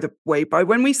mean, by the way, by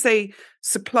when we say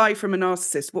supply from a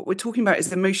narcissist, what we're talking about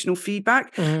is emotional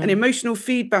feedback. And emotional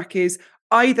feedback is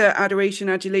either adoration,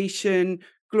 adulation,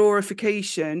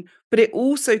 glorification, but it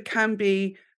also can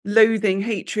be loathing,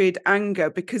 hatred, anger,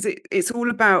 because it's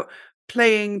all about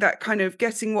playing that kind of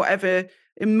getting whatever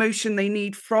emotion they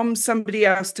need from somebody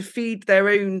else to feed their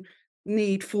own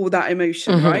need for that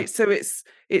emotion, right? So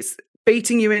it's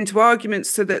baiting you into arguments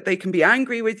so that they can be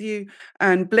angry with you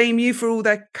and blame you for all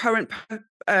their current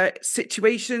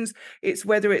situations. It's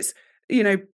whether it's,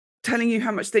 telling you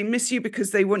how much they miss you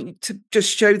because they want you to just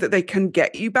show that they can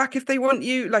get you back if they want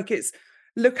you. Like, it's,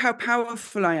 look how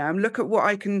powerful I am. Look at what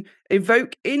I can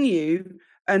evoke in you.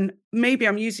 And maybe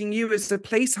I'm using you as a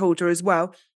placeholder as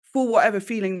well for whatever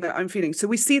feeling that I'm feeling. So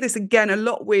we see this again a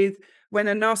lot with when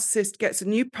a narcissist gets a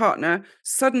new partner,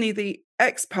 suddenly the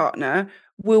ex-partner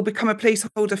will become a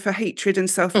placeholder for hatred and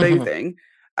self-loathing.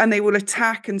 And they will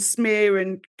attack and smear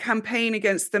and campaign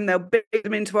against them. They'll bait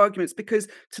them into arguments because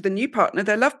to the new partner,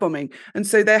 they're love bombing. And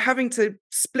so they're having to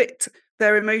split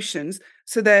their emotions.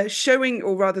 So they're showing,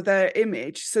 or rather their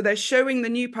image. So they're showing the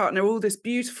new partner all this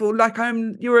beautiful, like,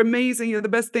 you're amazing, you're the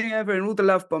best thing ever, and all the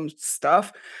love bomb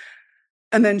stuff.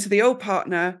 And then to the old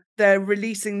partner, they're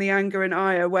releasing the anger and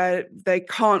ire where they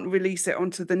can't release it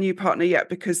onto the new partner yet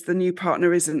because the new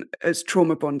partner isn't as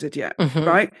trauma bonded yet,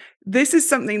 right? This is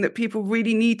something that people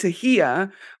really need to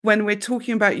hear when we're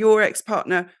talking about your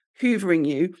ex-partner hoovering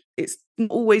you. It's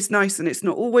not always nice and it's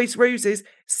not always roses.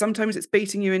 Sometimes it's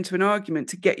baiting you into an argument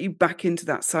to get you back into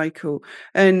that cycle.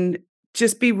 And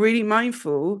just be really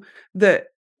mindful that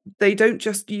they don't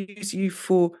just use you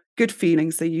for good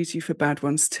feelings, they use you for bad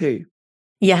ones too.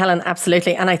 Yeah, Helen,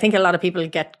 absolutely. And I think a lot of people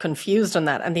get confused on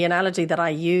that. And the analogy that I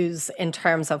use in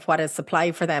terms of what is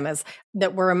supply for them is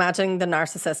that we're imagining the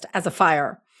narcissist as a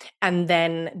fire, and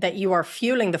then that you are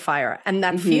fueling the fire. And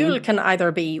that fuel can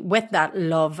either be with that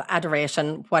love,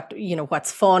 adoration,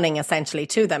 what's fawning essentially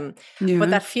to them. Yeah.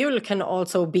 But that fuel can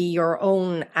also be your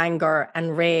own anger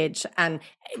and rage and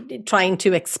trying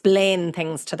to explain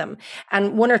things to them.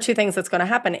 And one or two things that's going to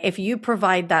happen if you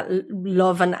provide that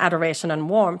love and adoration and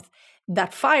warmth,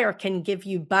 that fire can give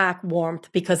you back warmth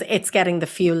because it's getting the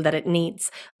fuel that it needs.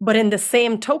 But in the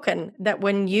same token, that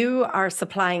when you are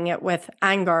supplying it with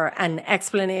anger and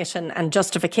explanation and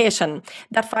justification,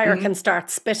 that fire can start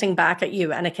spitting back at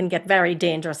you and it can get very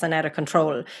dangerous and out of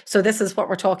control. So this is what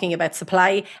we're talking about,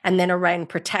 supply, and then around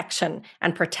protection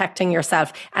and protecting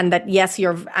yourself. And that, yes,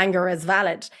 your anger is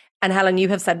valid. And Helen, you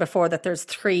have said before that there's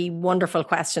 3 wonderful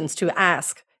questions to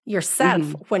ask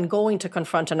yourself when going to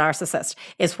confront a narcissist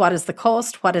is: what is the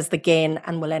cost, what is the gain,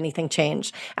 and will anything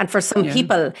change? And for some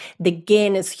people, the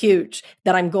gain is huge,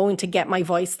 that I'm going to get my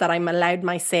voice, that I'm allowed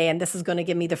my say, and this is going to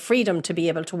give me the freedom to be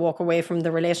able to walk away from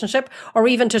the relationship, or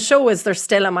even to show, is there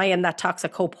still, am I in that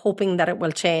toxic hope, hoping that it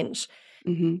will change?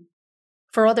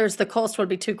 For others, the cost will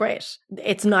be too great.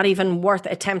 It's not even worth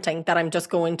attempting, that I'm just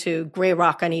going to grey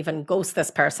rock and even ghost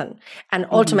this person. And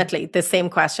ultimately, the same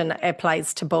question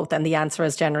applies to both. And the answer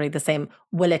is generally the same.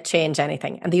 Will it change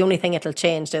anything? And the only thing it'll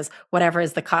change is whatever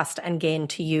is the cost and gain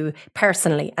to you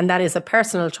personally. And that is a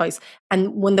personal choice,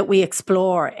 and one that we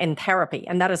explore in therapy.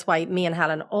 And that is why me and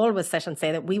Helen always sit and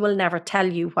say that we will never tell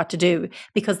you what to do,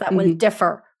 because that will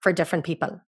differ for different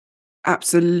people.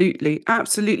 Absolutely.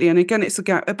 Absolutely. And again, it's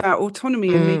about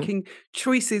autonomy and making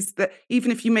choices that even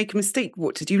if you make a mistake,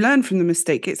 what did you learn from the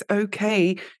mistake? It's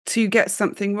okay to get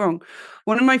something wrong.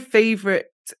 One of my favorite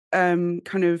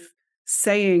kind of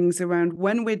sayings around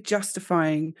when we're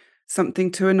justifying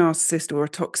something to a narcissist or a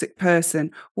toxic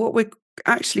person, what we're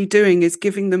actually doing is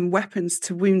giving them weapons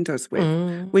to wound us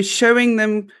with. We're showing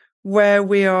them where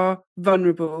we are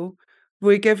vulnerable.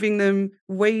 We're giving them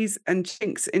ways and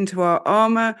chinks into our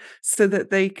armor so that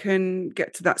they can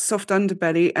get to that soft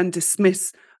underbelly and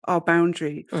dismiss our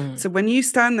boundary. So when you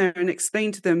stand there and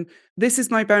explain to them, this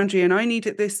is my boundary and I need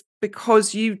it this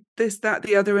because you this, that,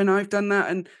 the other, and I've done that,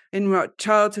 and in my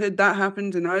childhood that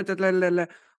happened, and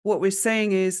what we're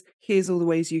saying is, here's all the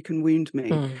ways you can wound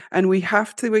me. And we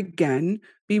have to, again,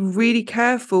 be really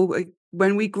careful.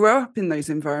 When we grow up in those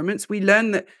environments, we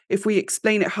learn that if we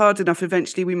explain it hard enough,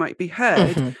 eventually we might be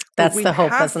heard. That's the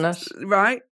hope, isn't it?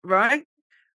 Right.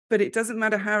 but it doesn't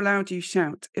matter how loud you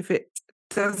shout. If it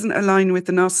doesn't align with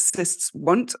the narcissist's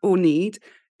want or need,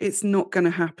 it's not going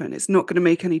to happen. It's not going to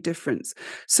make any difference.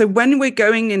 So when we're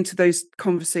going into those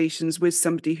conversations with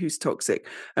somebody who's toxic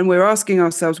and we're asking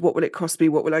ourselves, what will it cost me?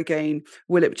 What will I gain?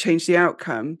 Will it change the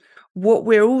outcome? What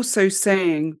we're also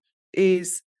saying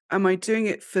is, am I doing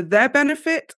it for their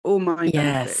benefit or my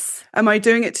benefit? Am I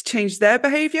doing it to change their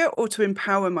behavior or to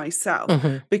empower myself?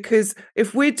 Because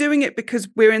if we're doing it because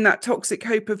we're in that toxic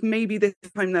hope of maybe this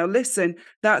time they'll listen,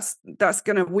 that's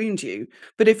going to wound you.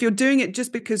 But if you're doing it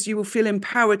just because you will feel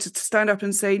empowered to stand up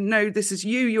and say, no, this is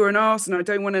you, you're an arse and I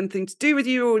don't want anything to do with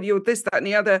you, or you're this, that, and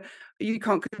the other, you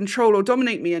can't control or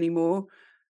dominate me anymore,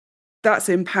 that's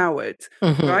empowered,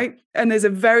 right? And there's a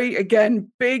very,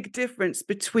 again, big difference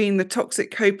between the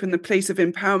toxic hope and the place of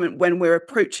empowerment when we're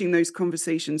approaching those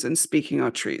conversations and speaking our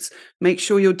truths. Make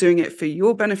sure you're doing it for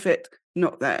your benefit,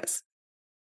 not theirs.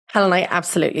 Helen, I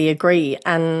absolutely agree.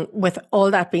 And with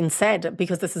all that being said,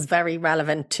 because this is very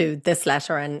relevant to this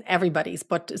letter and everybody's,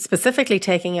 but specifically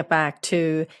taking it back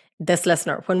to this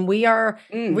listener, when we are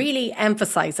really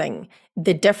emphasizing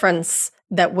the difference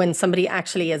that when somebody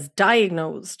actually is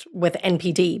diagnosed with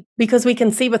NPD, because we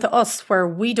can see with us where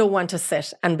we don't want to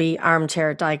sit and be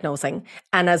armchair diagnosing.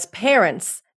 And as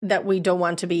parents, that we don't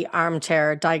want to be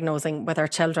armchair diagnosing with our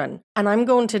children. And I'm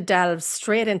going to delve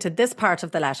straight into this part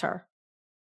of the letter.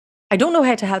 I don't know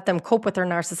how to help them cope with their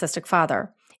narcissistic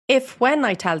father if when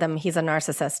I tell them he's a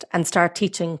narcissist and start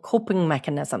teaching coping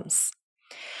mechanisms.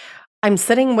 I'm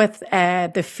sitting with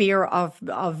the fear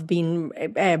of being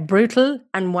brutal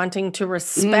and wanting to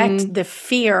respect the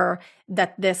fear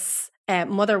that this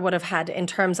mother would have had in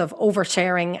terms of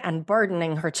oversharing and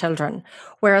burdening her children.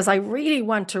 Whereas I really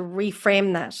want to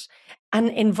reframe that and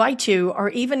invite you or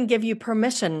even give you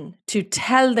permission to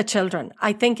tell the children.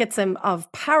 I think it's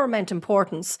of paramount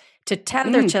importance to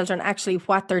tell their children actually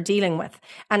what they're dealing with.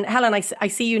 And Helen, I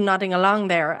see you nodding along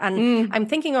there. And I'm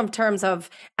thinking in terms of,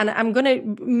 and I'm going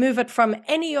to move it from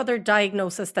any other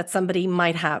diagnosis that somebody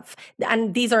might have.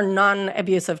 And these are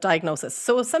non-abusive diagnoses.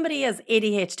 So if somebody has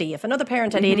ADHD, if another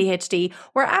parent had ADHD,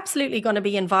 we're absolutely going to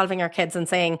be involving our kids and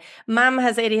saying, Mom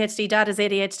has ADHD, Dad has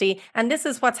ADHD, and this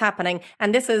is what's happening.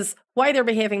 And this is why they're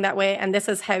behaving that way. And this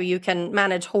is how you can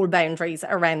manage whole boundaries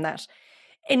around that.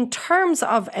 In terms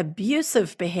of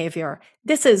abusive behavior,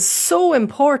 this is so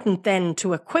important then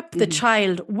to equip the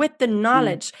child with the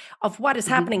knowledge of what is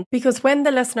happening. Because when the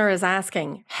listener is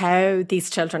asking how these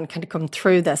children can come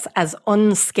through this as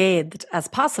unscathed as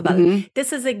possible,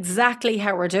 this is exactly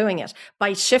how we're doing it,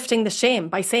 by shifting the shame,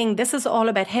 by saying this is all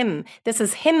about him. This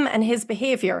is him and his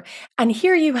behavior. And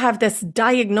here you have this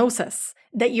diagnosis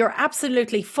that you're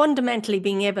absolutely fundamentally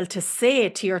being able to say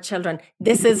to your children,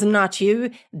 this is not you,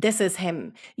 this is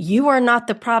him. You are not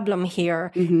the problem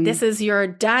here. This is your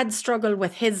dad's struggle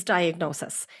with his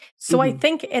diagnosis. So I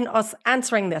think in us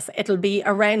answering this, it'll be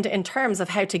around in terms of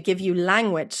how to give you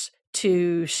language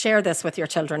to share this with your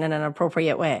children in an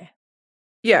appropriate way.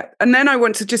 Yeah. And then I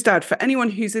want to just add, for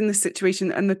anyone who's in this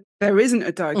situation and there isn't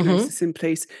a diagnosis in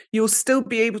place, you'll still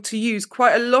be able to use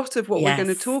quite a lot of what we're going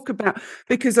to talk about,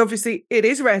 because obviously it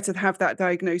is rare to have that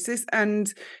diagnosis,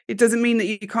 and it doesn't mean that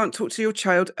you can't talk to your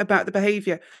child about the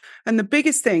behavior. And the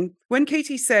biggest thing, when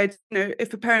Katie said,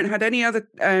 if a parent had any other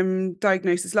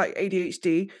diagnosis like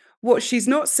ADHD, what she's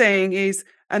not saying is,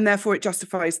 and therefore it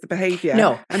justifies the behavior.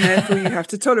 No. And therefore you have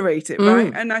to tolerate it,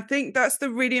 right? And I think that's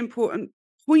the really important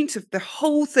point of the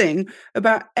whole thing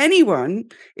about anyone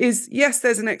is, yes,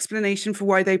 there's an explanation for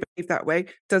why they behave that way.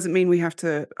 Doesn't mean we have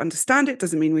to understand it.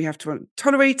 Doesn't mean we have to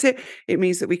tolerate it. It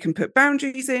means that we can put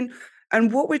boundaries in.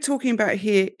 And what we're talking about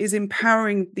here is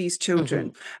empowering these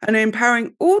children and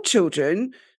empowering all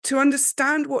children to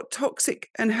understand what toxic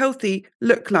and healthy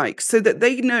look like, so that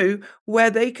they know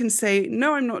where they can say,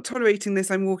 no, I'm not tolerating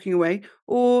this, I'm walking away,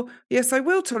 or yes, I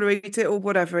will tolerate it, or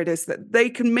whatever it is, that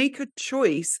they can make a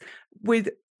choice with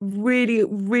really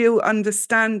real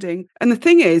understanding. And the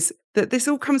thing is that this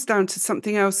all comes down to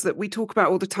something else that we talk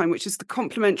about all the time, which is the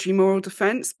complementary moral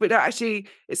defense. But actually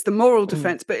it's the moral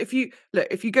defense. But if you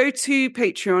go to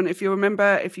Patreon, if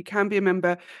you can be a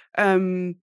member,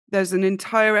 there's an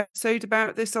entire episode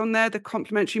about this on there, the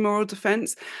complementary moral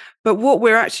defense. But what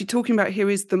we're actually talking about here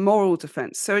is the moral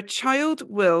defense. So a child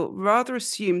will rather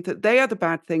assume that they are the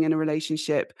bad thing in a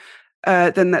relationship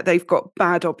than that they've got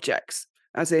bad objects,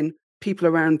 as in people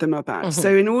around them are bad.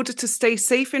 So in order to stay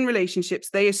safe in relationships,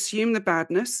 they assume the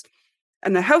badness.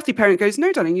 And the healthy parent goes,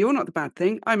 no, darling, you're not the bad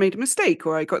thing. I made a mistake,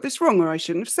 or I got this wrong, or I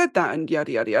shouldn't have said that, and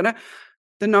yada, yada, yada.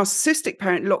 the narcissistic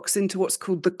parent locks into what's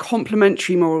called the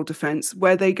complementary moral defense,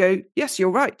 where they go, yes, you're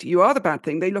right, you are the bad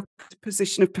thing. They look at a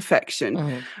position of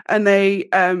perfection, and they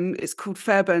it's called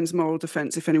Fairbairn's moral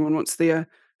defense, if anyone wants the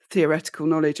theoretical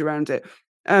knowledge around it.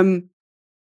 And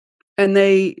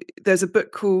there's a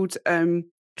book called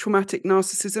Traumatic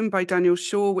Narcissism by Daniel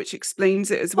Shaw, which explains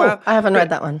it as well. I haven't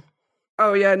read that one.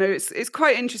 Oh yeah, no, it's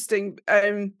quite interesting.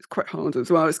 It's quite hard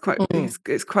as well. It's quite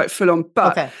it's quite full on,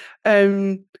 but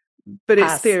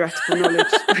it's theoretical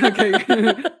knowledge. Okay.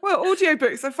 Well,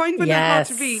 audiobooks, I find when they're hard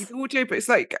to read, audiobooks,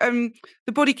 like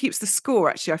The Body Keeps the Score,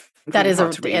 actually, I find that is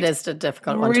it is a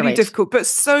difficult one to read. Really difficult, but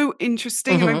so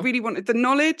interesting. And I really wanted the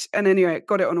knowledge, and anyway,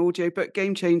 got it on audiobook,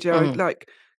 game changer. I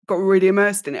got really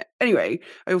immersed in it. Anyway,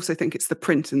 I also think it's the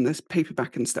print and the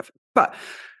paperback and stuff. But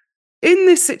in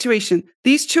this situation,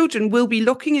 these children will be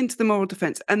locking into the moral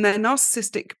defense, and their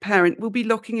narcissistic parent will be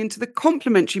locking into the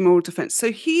complementary moral defense.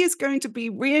 So he is going to be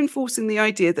reinforcing the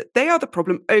idea that they are the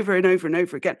problem over and over and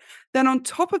over again. Then on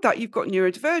top of that, you've got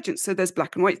neurodivergence. So there's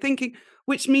black and white thinking,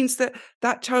 which means that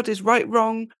that child is right,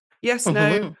 wrong, yes,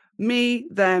 no, me,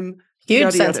 them.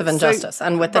 Huge sense of injustice.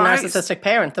 And with the narcissistic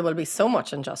parent, there will be so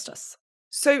much injustice.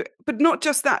 So, but not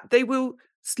just that, they will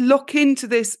lock into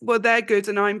this, well, they're good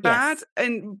and I'm bad,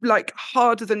 and like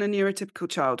harder than a neurotypical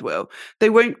child will. They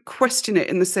won't question it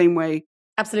in the same way.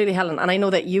 Absolutely, Helen. And I know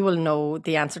that you will know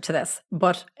the answer to this,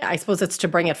 but I suppose it's to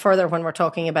bring it further when we're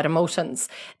talking about emotions,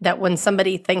 that when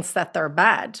somebody thinks that they're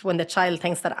bad, when the child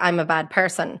thinks that I'm a bad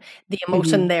person, the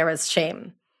emotion there is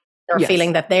shame. They're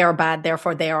feeling that they are bad,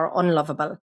 therefore they are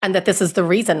unlovable. And that this is the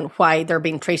reason why they're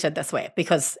being treated this way,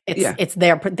 because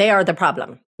they are the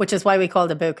problem, which is why we call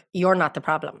the book "You're Not the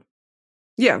Problem."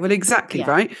 Yeah, well, exactly,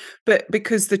 right. But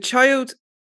because the child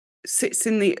sits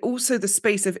in also the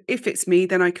space of, if it's me,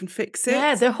 then I can fix it.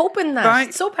 Yeah, they're hoping that. Right?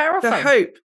 It's so powerful. The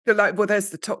hope. They're like, well, there's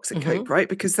the toxic hope, right?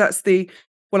 Because that's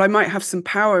I might have some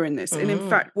power in this. And in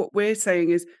fact, what we're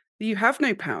saying is, you have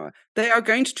no power. They are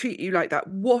going to treat you like that,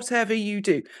 whatever you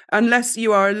do, unless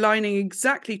you are aligning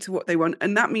exactly to what they want.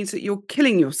 And that means that you're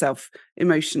killing yourself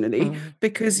emotionally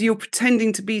because you're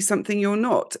pretending to be something you're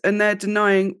not. And they're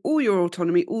denying all your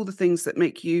autonomy, all the things that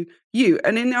make you you.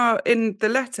 And in the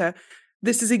letter,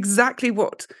 this is exactly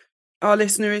what our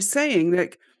listener is saying.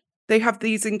 Like, they have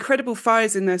these incredible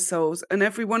fires in their souls, and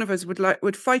every one of us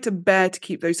would fight a bear to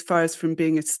keep those fires from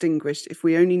being extinguished if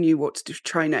we only knew what to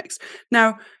try next.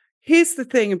 Now, here's the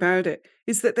thing about it,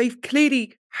 is that they've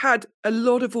clearly had a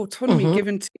lot of autonomy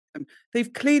given to them.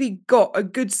 They've clearly got a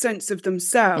good sense of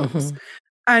themselves.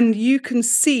 And you can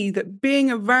see that being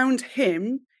around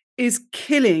him is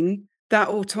killing that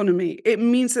autonomy. It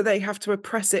means that they have to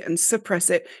oppress it and suppress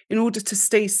it in order to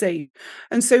stay safe.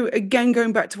 And so again,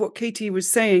 going back to what Katie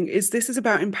was saying, is this is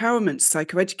about empowerment,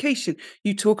 psychoeducation.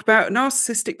 You talk about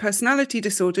narcissistic personality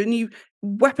disorder and you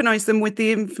weaponize them with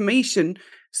the information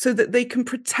so that they can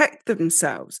protect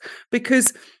themselves.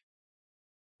 Because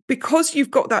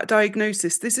you've got that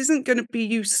diagnosis, this isn't going to be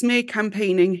you smear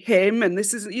campaigning him. And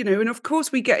this is, and of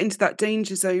course we get into that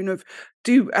danger zone of,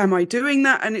 am I doing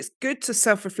that? And it's good to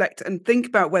self-reflect and think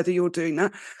about whether you're doing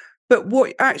that. But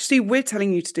what actually we're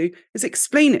telling you to do is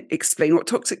explain it. Explain what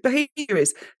toxic behavior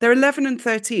is. They're 11 and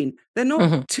 13. They're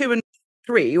not 2 and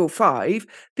 3 or 5.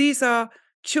 These are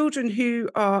children who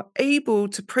are able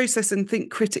to process and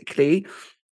think critically,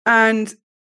 and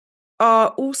are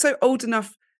also old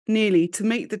enough nearly to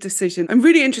make the decision. I'm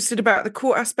really interested about the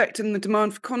court aspect and the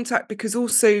demand for contact, because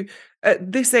also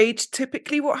at this age,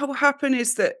 typically what will happen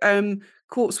is that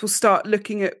courts will start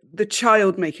looking at the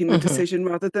child making the decision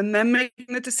rather than them making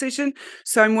the decision.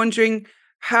 So I'm wondering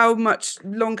how much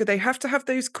longer they have to have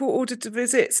those court-ordered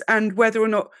visits, and whether or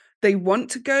not they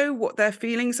want to go, what their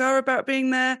feelings are about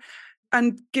being there,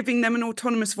 and giving them an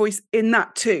autonomous voice in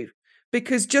that too.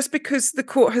 Because just because the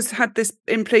court has had this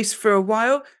in place for a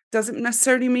while doesn't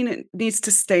necessarily mean it needs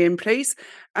to stay in place.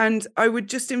 And I would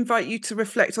just invite you to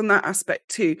reflect on that aspect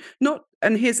too.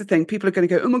 And here's the thing, people are going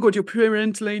to go, oh my God, you're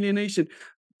parental alienation.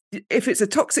 If it's a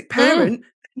toxic parent,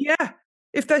 yeah.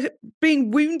 If they're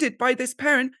being wounded by this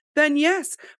parent, then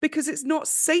yes, because it's not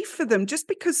safe for them. Just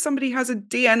because somebody has a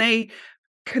DNA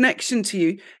connection to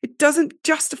you, it doesn't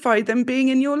justify them being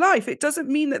in your life. It doesn't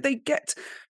mean that they get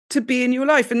to be in your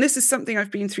life. And this is something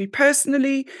I've been through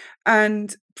personally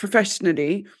and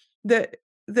professionally, that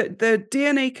the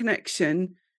DNA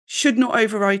connection should not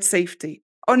override safety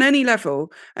on any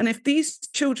level. And if these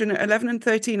children at 11 and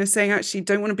 13 are saying, actually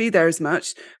don't want to be there as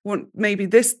much, want maybe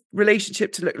this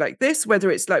relationship to look like this,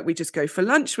 whether it's like we just go for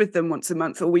lunch with them once a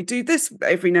month, or we do this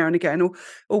every now and again,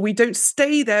 or we don't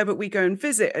stay there, but we go and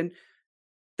visit, and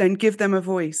then give them a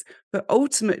voice. But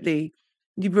ultimately,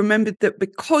 You've remembered that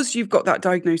because you've got that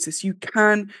diagnosis, you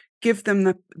can give them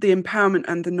the empowerment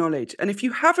and the knowledge. And if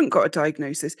you haven't got a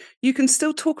diagnosis, you can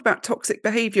still talk about toxic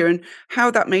behavior and how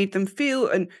that made them feel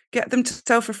and get them to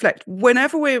self-reflect.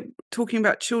 Whenever we're talking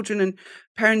about children and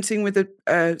parenting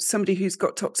with somebody who's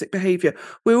got toxic behavior,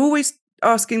 we're always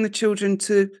asking the children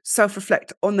to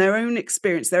self-reflect on their own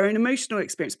experience, their own emotional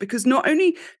experience, because not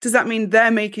only does that mean they're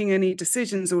making any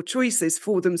decisions or choices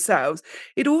for themselves,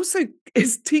 it also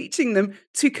is teaching them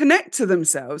to connect to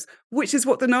themselves, which is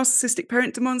what the narcissistic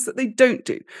parent demands that they don't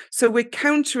do. So we're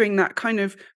countering that kind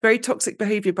of very toxic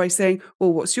behavior by saying,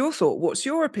 well, what's your thought? What's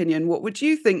your opinion? What would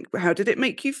you think? How did it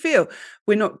make you feel?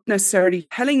 We're not necessarily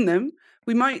telling them.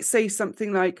 We might say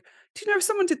something like, do you know, if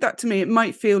someone did that to me, it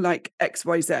might feel like X,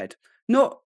 Y, Z.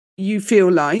 Not you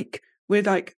feel like, we're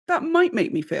like, that might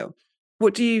make me feel.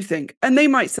 What do you think? And they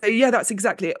might say, yeah, that's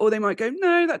exactly it. Or they might go,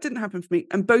 no, that didn't happen for me.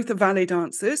 And both are valid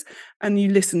answers, and you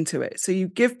listen to it. So you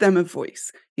give them a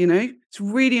voice, it's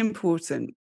really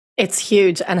important. It's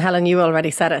huge. And Helen, you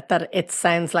already said it, that it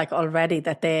sounds like already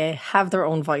that they have their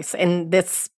own voice in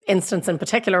this instance in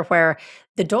particular, where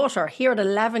the daughter here at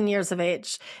 11 years of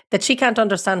age, that she can't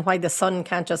understand why the son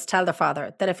can't just tell the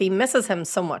father that if he misses him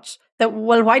so much, that,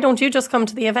 well, why don't you just come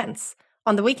to the events?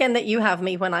 On the weekend that you have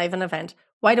me when I have an event,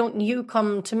 why don't you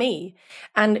come to me?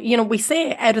 And, we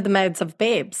say out of the mouths of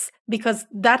babes, because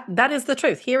that is the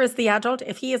truth. Here is the adult.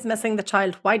 If he is missing the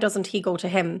child, why doesn't he go to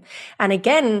him? And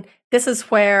again, this is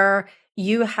where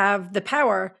you have the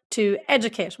power to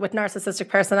educate with narcissistic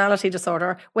personality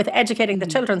disorder, with educating the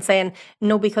children, saying,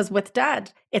 no, because with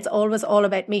dad, it's always all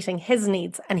about meeting his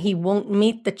needs, and he won't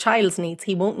meet the child's needs.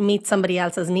 He won't meet somebody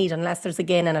else's need unless there's a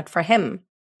gain in it for him.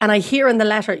 And I hear in the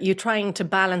letter you trying to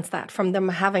balance that from them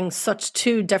having such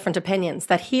two different opinions,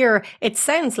 that here it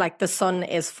sounds like the son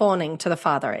is fawning to the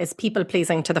father, is people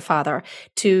pleasing to the father,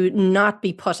 to not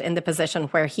be put in the position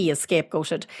where he is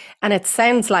scapegoated. And it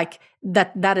sounds like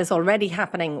that is already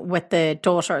happening with the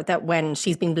daughter, that when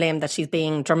she's been blamed that she's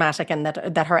being dramatic and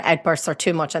that her outbursts are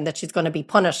too much and that she's going to be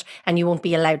punished and you won't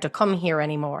be allowed to come here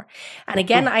anymore. And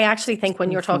again, I actually think when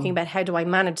you're talking about how do I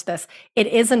manage this, it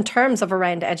is in terms of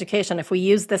around education. If we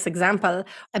use this example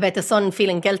about the son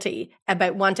feeling guilty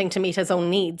about wanting to meet his own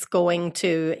needs, going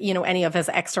to, any of his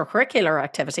extracurricular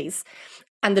activities,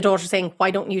 and the daughter saying, why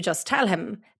don't you just tell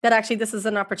him? That actually this is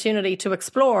an opportunity to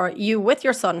explore you with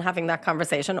your son having that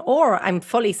conversation. Or I'm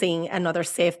fully seeing another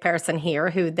safe person here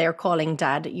who they're calling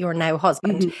dad, your now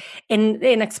husband,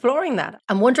 in exploring that.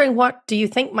 I'm wondering, what do you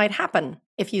think might happen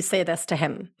if you say this to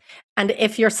him? And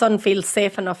if your son feels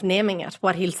safe enough naming it,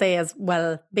 what he'll say is,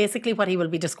 well, basically what he will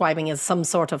be describing is some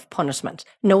sort of punishment.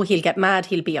 No, he'll get mad,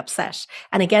 he'll be upset.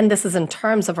 And again, this is in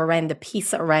terms of around the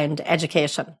piece around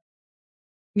education.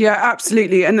 Yeah,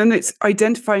 absolutely. And then it's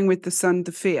identifying with the son,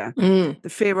 the fear,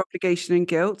 obligation and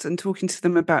guilt, and talking to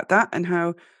them about that and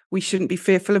how we shouldn't be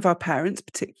fearful of our parents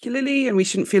particularly, and we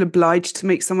shouldn't feel obliged to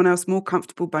make someone else more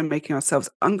comfortable by making ourselves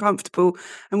uncomfortable.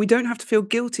 And we don't have to feel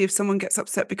guilty if someone gets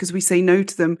upset because we say no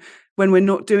to them when we're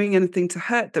not doing anything to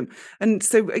hurt them. And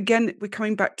so again, we're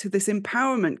coming back to this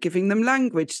empowerment, giving them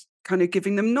language, kind of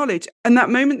giving them knowledge. And that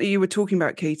moment that you were talking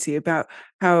about, Katie, about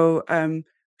how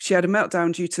she had a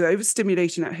meltdown due to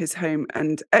overstimulation at his home,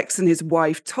 and X and his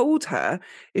wife told her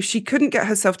if she couldn't get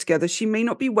herself together, she may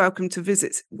not be welcome to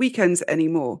visit weekends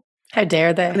anymore. How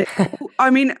dare they?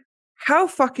 How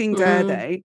fucking dare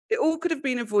they? It all could have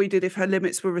been avoided if her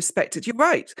limits were respected. You're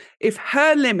right. If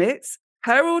her limits,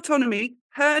 her autonomy,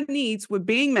 her needs were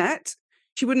being met,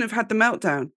 she wouldn't have had the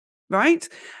meltdown, right?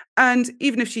 And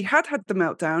even if she had had the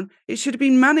meltdown, it should have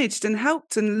been managed and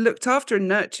helped and looked after and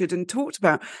nurtured and talked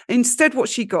about. Instead, what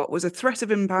she got was a threat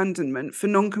of abandonment for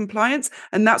non-compliance.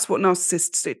 And that's what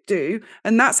narcissists do.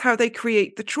 And that's how they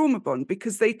create the trauma bond,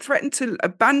 because they threaten to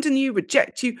abandon you,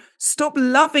 reject you, stop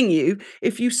loving you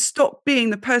if you stop being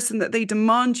the person that they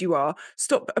demand you are,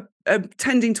 stop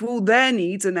attending to all their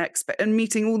needs and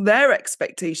meeting all their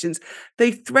expectations.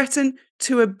 They threaten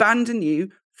to abandon you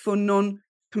for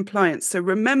non-compliance. So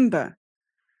remember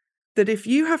that if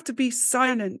you have to be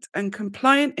silent and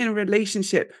compliant in a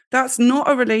relationship, that's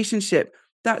not a relationship.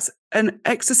 That's an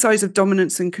exercise of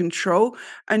dominance and control.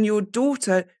 And your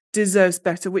daughter deserves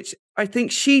better, which I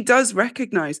think she does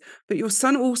recognize. But your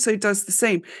son also does the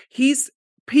same. He's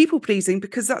people pleasing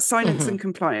because that's silence and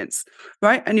compliance,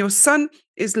 right? And your son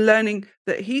is learning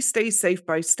that he stays safe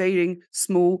by staying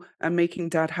small and making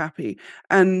dad happy.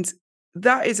 And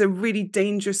that is a really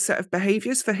dangerous set of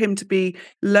behaviors for him to be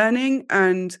learning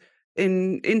and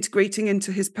integrating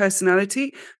into his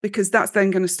personality, because that's then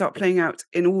going to start playing out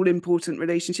in all important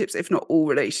relationships, if not all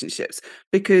relationships,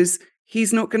 because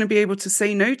he's not going to be able to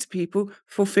say no to people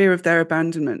for fear of their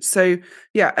abandonment. So,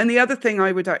 yeah. And the other thing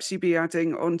I would actually be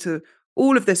adding onto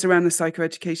all of this around the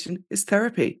psychoeducation is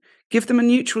therapy. Give them a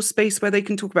neutral space where they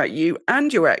can talk about you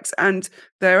and your ex and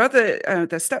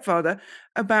their stepfather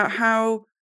about how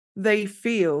they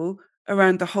feel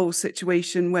around the whole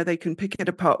situation, where they can pick it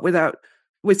apart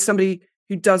with somebody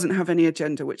who doesn't have any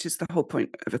agenda, which is the whole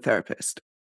point of a therapist.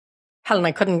 Helen,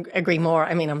 I couldn't agree more.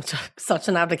 I mean, I'm such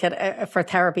an advocate for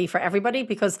therapy for everybody,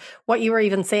 because what you were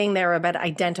even saying there about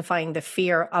identifying the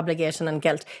fear, obligation, and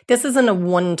guilt, this isn't a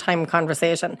one-time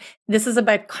conversation. This is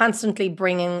about constantly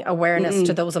bringing awareness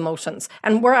to those emotions.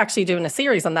 And we're actually doing a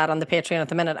series on that on the Patreon at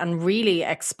the minute, and really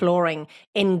exploring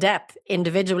in depth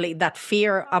individually that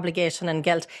fear, obligation, and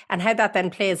guilt, and how that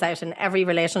then plays out in every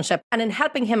relationship. And in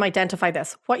helping him identify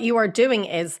this, what you are doing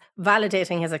is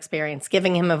validating his experience,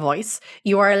 giving him a voice.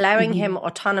 You are allowing him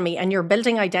autonomy, and you're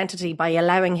building identity by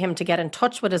allowing him to get in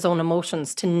touch with his own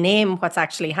emotions, to name what's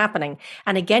actually happening.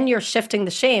 And again, you're shifting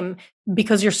the shame,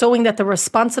 because you're showing that the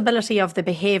responsibility of the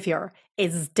behavior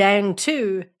is down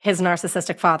to his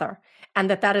narcissistic father, and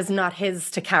that is not his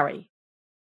to carry.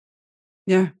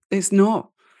 Yeah, it's not.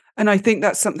 And I think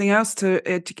that's something else to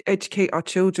educate our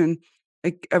children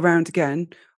around, again,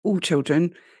 all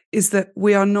children, is that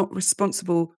we are not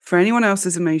responsible for anyone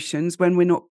else's emotions when we're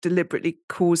not deliberately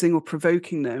causing or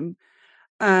provoking them.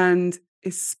 And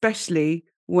especially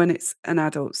when it's an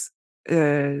adult's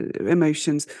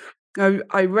emotions.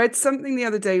 I read something the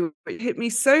other day, it hit me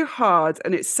so hard,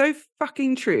 and it's so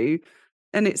fucking true.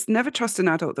 And it's never trust an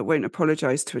adult that won't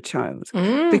apologize to a child.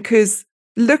 Because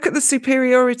look at the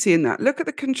superiority in that. Look at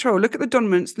the control. Look at the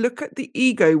dominance. Look at the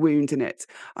ego wound in it.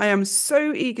 I am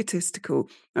so egotistical.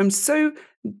 I'm so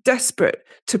desperate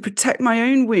to protect my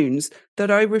own wounds that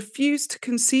I refuse to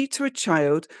concede to a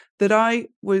child that I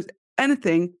was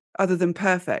anything other than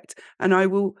perfect. And I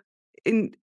will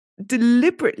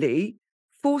deliberately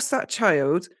force that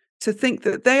child to think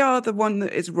that they are the one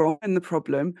that is wrong and the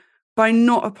problem, by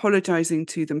not apologizing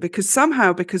to them, because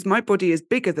my body is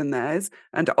bigger than theirs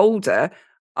and older,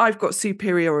 I've got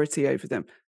superiority over them.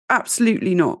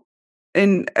 Absolutely not.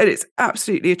 And it's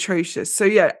absolutely atrocious. So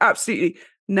yeah, absolutely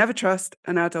never trust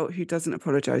an adult who doesn't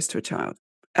apologize to a child,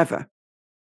 ever.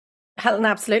 Helen,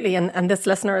 absolutely. And this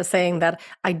listener is saying that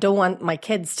I don't want my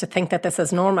kids to think that this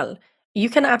is normal. You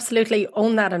can absolutely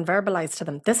own that and verbalize to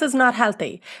them, this is not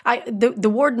healthy. The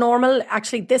word normal,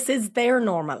 actually, this is their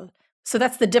normal. So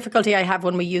that's the difficulty I have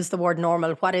when we use the word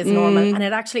normal. What is normal? And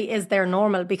it actually is their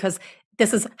normal, because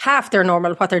this is half their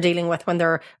normal, what they're dealing with when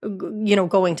they're,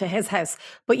 going to his house.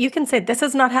 But you can say, this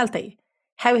is not healthy.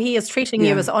 How he is treating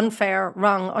you is unfair,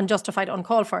 wrong, unjustified,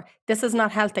 uncalled for. This is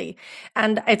not healthy.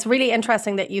 And it's really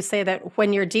interesting that you say that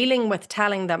when you're dealing with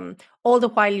telling them, all the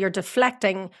while you're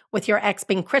deflecting with your ex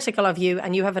being critical of you,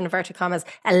 and you have inverted commas,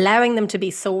 allowing them to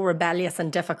be so rebellious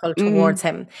and difficult towards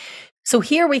him. So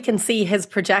here we can see his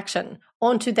projection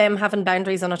onto them having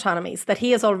boundaries and autonomies, that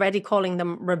he is already calling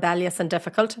them rebellious and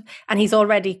difficult, and he's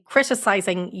already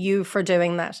criticizing you for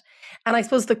doing that. And I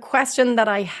suppose the question that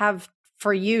I have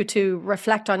for you to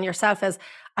reflect on yourself is,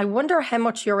 I wonder how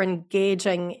much you're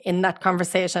engaging in that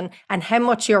conversation and how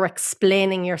much you're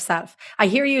explaining yourself. I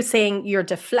hear you saying you're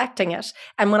deflecting it.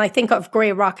 And when I think of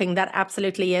grey rocking, that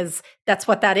absolutely is, that's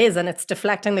what that is. And it's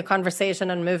deflecting the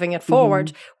conversation and moving it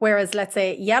forward. Whereas let's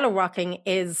say yellow rocking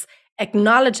is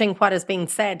acknowledging what is being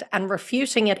said and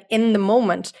refuting it in the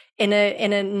moment in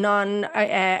a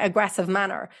non-aggressive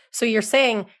manner. So you're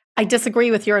saying, I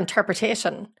disagree with your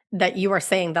interpretation that you are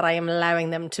saying that I am allowing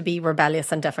them to be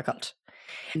rebellious and difficult.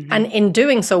 And in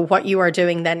doing so, what you are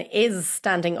doing then is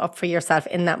standing up for yourself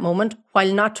in that moment,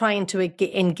 while not trying to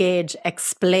engage,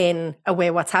 explain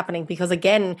away what's happening. Because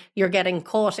again, you're getting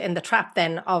caught in the trap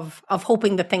then of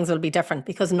hoping that things will be different,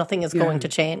 because nothing is going to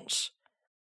change.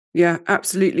 Yeah,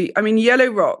 absolutely. I mean, yellow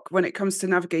rock, when it comes to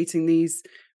navigating these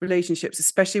relationships,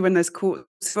 especially when there's courts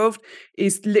involved,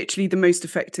 is literally the most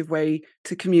effective way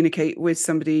to communicate with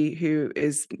somebody who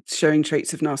is showing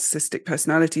traits of narcissistic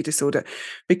personality disorder,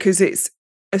 because it's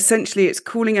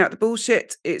calling out the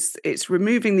bullshit, it's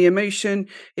removing the emotion,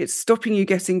 it's stopping you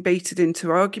getting baited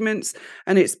into arguments,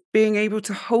 and it's being able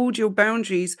to hold your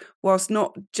boundaries whilst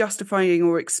not justifying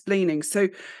or explaining. So,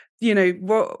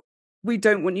 what we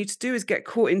don't want you to do is get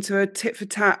caught into a tit for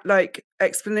tat like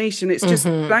explanation. It's just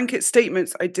blanket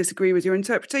statements. I disagree with your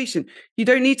interpretation. You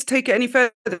don't need to take it any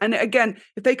further. And again,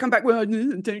 if they come back, well,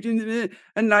 don't,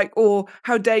 and like, or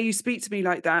how dare you speak to me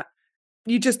like that?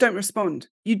 you just don't respond.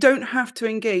 You don't have to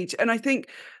engage. And I think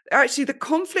actually the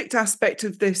conflict aspect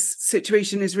of this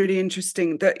situation is really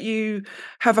interesting, that you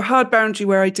have a hard boundary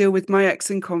where I deal with my ex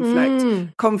in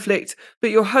conflict, but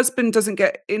your husband doesn't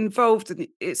get involved. And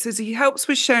it says he helps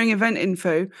with sharing event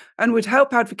info and would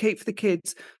help advocate for the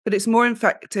kids, but it's more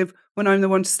effective when I'm the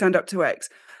one to stand up to X.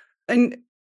 And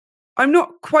I'm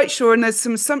not quite sure. And there's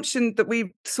some assumption that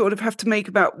we sort of have to make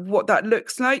about what that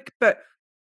looks like. But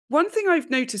one thing I've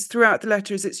noticed throughout the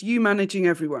letter is it's you managing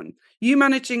everyone, you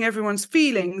managing everyone's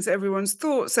feelings, everyone's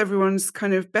thoughts, everyone's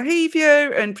kind of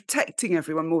behavior, and protecting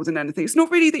everyone more than anything. It's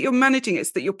not really that you're managing,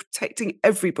 it's that you're protecting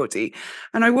everybody.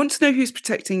 And I want to know who's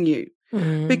protecting you,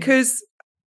 because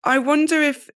I wonder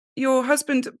if your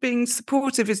husband being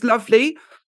supportive is lovely,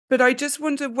 but I just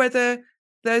wonder whether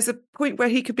there's a point where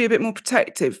he could be a bit more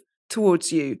protective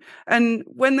towards you. And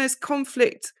when there's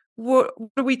conflict, what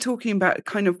are we talking about?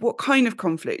 What kind of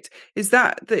conflict? Is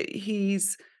that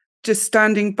he's just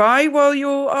standing by while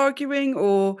you're arguing,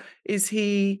 or is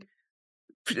he,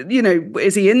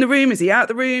 is he in the room? Is he out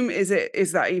the room? Is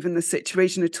that even the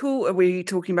situation at all? Are we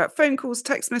talking about phone calls,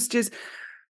 text messages?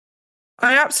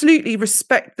 I absolutely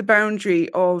respect the boundary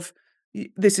of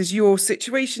this is your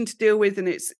situation to deal with and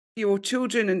it's your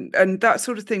children and that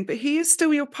sort of thing. But he is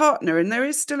still your partner, and there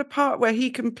is still a part where he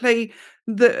can play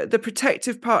the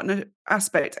protective partner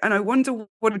aspect. And I wonder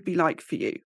what it would be like for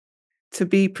you to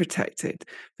be protected,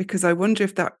 because I wonder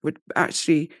if that would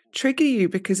actually trigger you,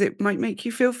 because it might make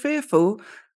you feel fearful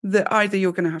that either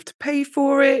you're going to have to pay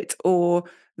for it, or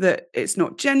that it's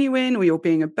not genuine, or you're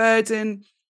being a burden.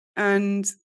 And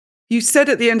you said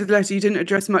at the end of the letter you didn't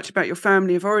address much about your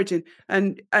family of origin,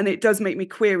 and it does make me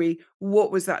query,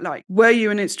 what was that like? Were you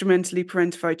an instrumentally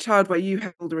parentified child where you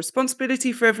held the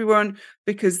responsibility for everyone?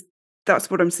 Because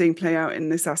that's what I'm seeing play out in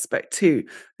this aspect too.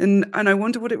 And I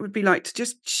wonder what it would be like to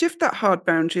just shift that hard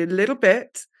boundary a little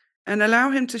bit and allow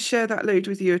him to share that load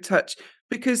with you a touch,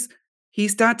 because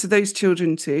he's dad to those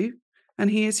children too,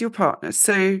 and he is your partner.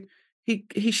 So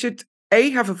he should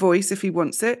have a voice if he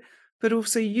wants it, but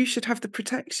also you should have the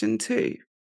protection too,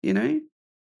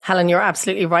 Helen, you're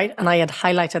absolutely right. And I had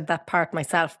highlighted that part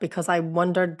myself because I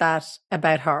wondered that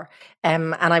about her.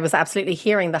 And I was absolutely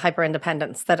hearing the hyper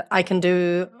independence, that I can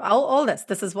do all this.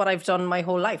 This is what I've done my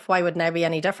whole life. Why would now be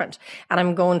any different? And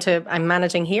I'm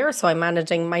managing here. So I'm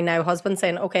managing my now husband,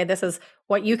 saying, okay, this is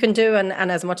what you can do and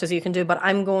as much as you can do, but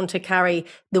I'm going to carry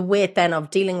the weight then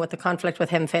of dealing with the conflict with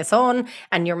him face on,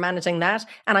 and you're managing that.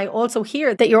 And I also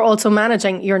hear that you're also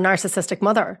managing your narcissistic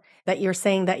mother, that you're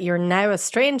saying that you're now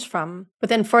estranged from. But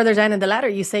then further down in the letter,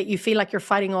 you say you feel like you're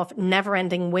fighting off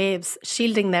never-ending waves,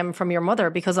 shielding them from your mother,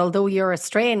 because although you're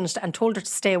estranged and told her to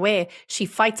stay away, she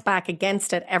fights back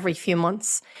against it every few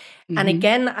months. And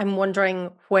again, I'm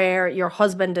wondering where your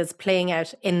husband is playing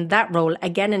out in that role,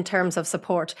 again, in terms of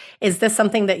support. Is this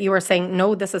something that you are saying,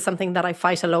 no, this is something that I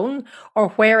fight alone? Or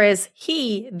where is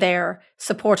he there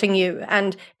supporting you?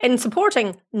 And in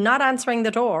supporting, not answering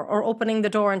the door or opening the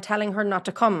door and telling her not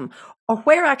to come. Or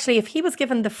where actually, if he was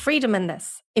given the freedom in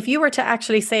this, if you were to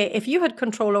actually say, if you had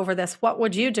control over this, what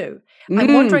would you do?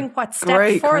 I'm wondering what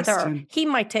step further he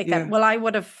might take that. Well, I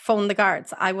would have phoned the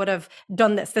guards. I would have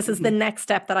done this. This is the next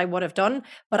step that I would have done,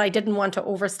 but I didn't want to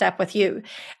overstep with you.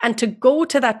 And to go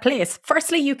to that place,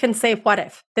 firstly, you can say, what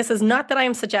if? This is not that I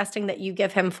am suggesting that you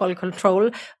give him full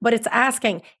control, but it's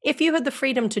asking, if you had the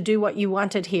freedom to do what you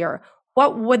wanted here,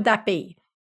 what would that be?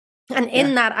 And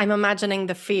in that, I'm imagining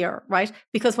the fear, right?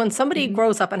 Because when somebody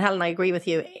grows up, and Helen, I agree with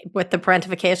you with the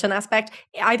parentification aspect,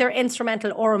 either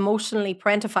instrumental or emotionally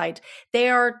parentified, they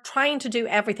are trying to do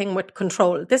everything with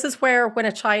control. This is where when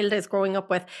a child is growing up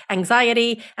with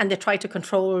anxiety and they try to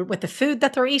control with the food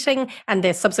that they're eating, and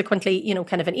they subsequently,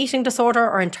 kind of an eating disorder,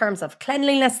 or in terms of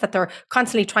cleanliness, that they're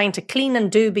constantly trying to clean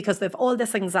and do because they've all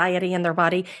this anxiety in their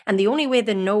body. And the only way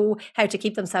they know how to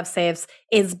keep themselves safe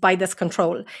is by this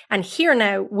control. And here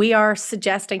now, we are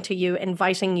suggesting to you,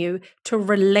 inviting you to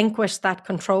relinquish that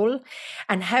control,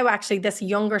 and how actually this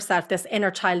younger self, this inner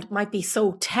child, might be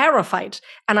so terrified.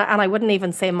 And I wouldn't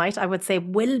even say might, I would say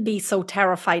will be so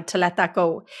terrified to let that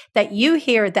go, that you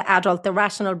hear the adult, the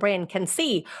rational brain can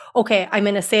see, okay, I'm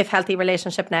in a safe, healthy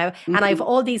relationship now, and I have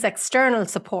all these external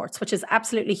supports, which is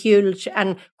absolutely huge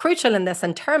and crucial in this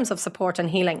in terms of support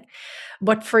and healing.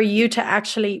 But for you to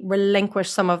actually relinquish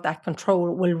some of that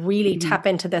control will really tap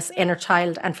into this inner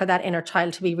child, and for that inner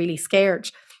child to be really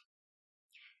scared.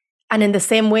 And in the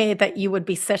same way that you would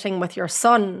be sitting with your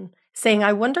son saying,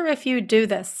 I wonder if you do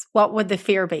this, what would the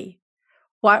fear be?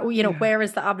 What, where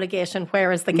is the obligation?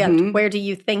 Where is the guilt? Where do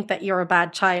you think that you're a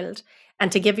bad child?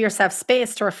 And to give yourself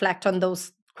space to reflect on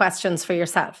those questions for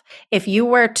yourself. If you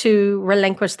were to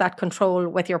relinquish that control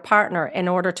with your partner in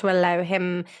order to allow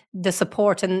him the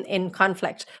support in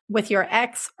conflict with your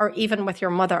ex or even with your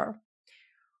mother,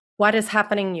 what is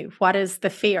happening you? What is the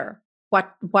fear?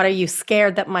 What are you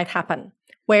scared that might happen?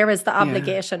 Where is the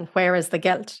obligation? Where is the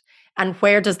guilt? And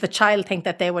where does the child think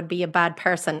that they would be a bad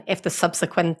person if the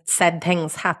subsequent said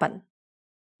things happen?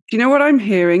 Do you know what I'm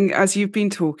hearing as you've been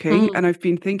talking? And I've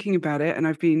been thinking about it, and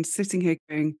I've been sitting here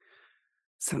going,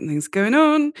 something's going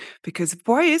on, because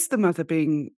why is the mother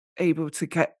being able to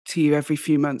get to you every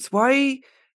few months? Why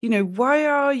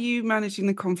are you managing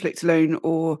the conflict alone?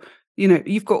 Or,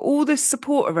 you've got all this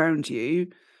support around you.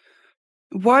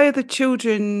 Why are the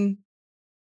children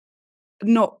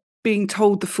not being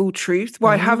told the full truth?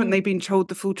 Why haven't they been told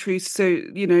the full truth so,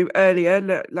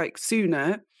 earlier, like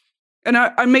sooner? And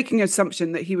I'm making an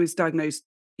assumption that he was diagnosed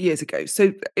years ago.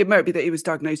 So it might be that he was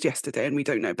diagnosed yesterday and we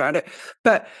don't know about it.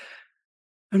 But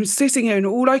I'm sitting here and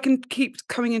all I can keep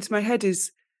coming into my head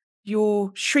is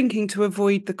you're shrinking to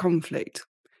avoid the conflict.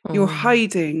 You're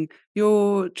hiding.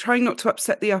 You're trying not to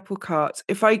upset the apple cart.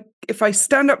 If I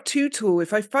stand up too tall,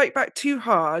 if I fight back too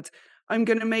hard, I'm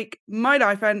going to make my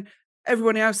life and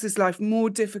everyone else's life more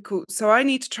difficult. So I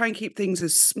need to try and keep things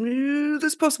as smooth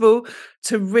as possible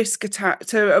to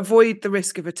avoid the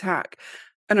risk of attack.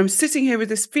 And I'm sitting here with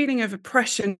this feeling of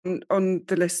oppression on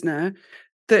the listener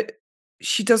that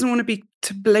she doesn't want to be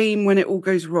to blame when it all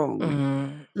goes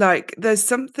wrong. Like there's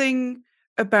something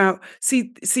about,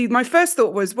 see, my first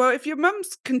thought was, well, if your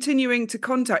mum's continuing to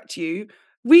contact you,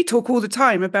 we talk all the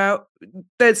time about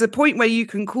there's a point where you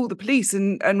can call the police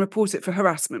and report it for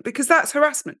harassment, because that's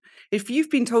harassment. If you've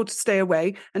been told to stay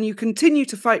away and you continue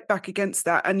to fight back against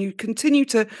that and you continue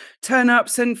to turn up,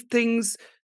 send things,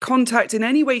 contact in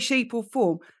any way, shape or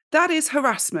form, that is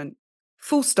harassment.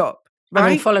 Full stop. Right?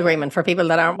 I'm in full agreement. For people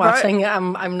that aren't watching, right.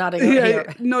 I'm nodding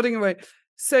here. Nodding away.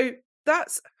 So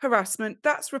that's harassment.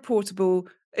 That's reportable.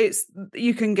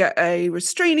 You can get a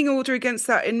restraining order against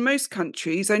that in most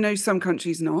countries. I know some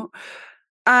countries not.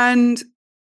 And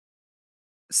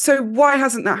so why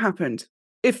hasn't that happened?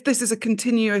 If this is a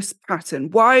continuous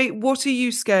pattern, what are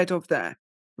you scared of there?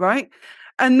 Right?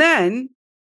 And then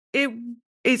and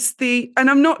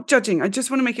I'm not judging. I just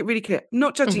want to make it really clear. I'm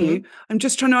not judging you. I'm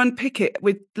just trying to unpick it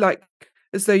with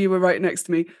as though you were right next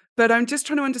to me. But I'm just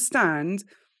trying to understand,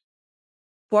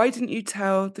 why didn't you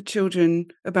tell the children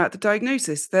about the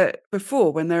diagnosis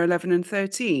before, when they're 11 and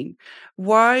 13?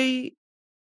 Why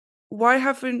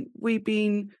haven't we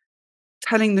been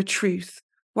telling the truth?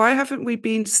 Why haven't we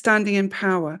been standing in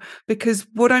power? Because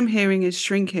what I'm hearing is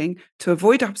shrinking to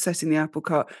avoid upsetting the apple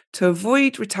cart, to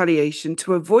avoid retaliation,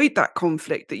 to avoid that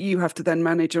conflict that you have to then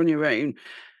manage on your own.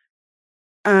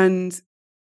 And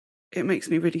it makes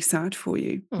me really sad for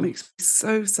you. It makes me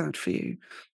so sad for you,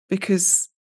 because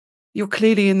you're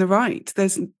clearly in the right.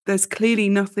 There's clearly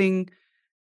nothing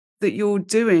that you're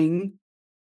doing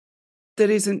that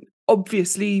isn't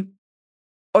obviously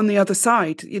on the other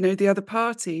side, the other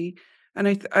party. And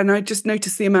I just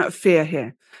noticed the amount of fear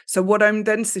here. So what I'm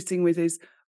then sitting with is,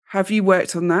 have you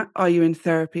worked on that? Are you in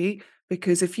therapy?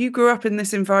 Because if you grew up in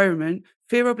this environment,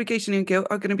 fear, obligation, and guilt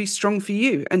are going to be strong for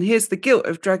you. And here's the guilt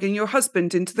of dragging your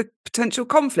husband into the potential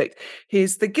conflict.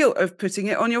 Here's the guilt of putting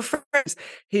it on your friends.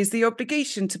 Here's the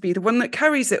obligation to be the one that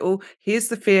carries it all. Here's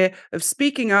the fear of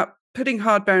speaking up, putting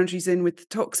hard boundaries in with the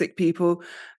toxic people,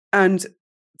 and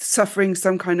suffering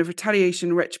some kind of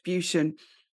retaliation, retribution.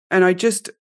 And I just,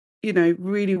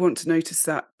 really want to notice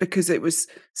that, because it was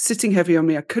sitting heavy on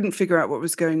me. I couldn't figure out what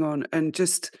was going on. And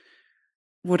just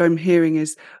what I'm hearing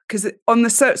is, because on the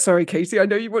sorry, Katie, I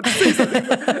know you want to say something,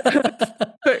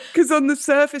 but because on the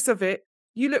surface of it,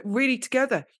 you look really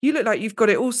together. You look like you've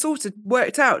got it all sorted,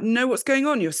 worked out, know what's going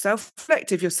on. You're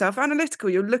self-reflective, you're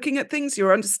self-analytical, you're looking at things,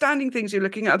 you're understanding things, you're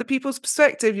looking at other people's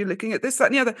perspective, you're looking at this,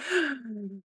 that, and the other.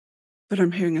 But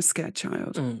I'm hearing a scared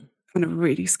child, and a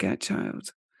really scared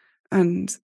child.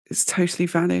 And it's totally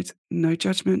valid. No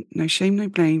judgment, no shame, no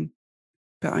blame.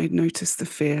 But I notice the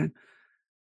fear.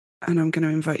 And I'm going to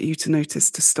invite you to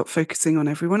stop focusing on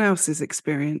everyone else's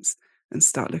experience and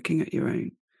start looking at your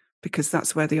own, because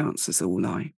that's where the answers all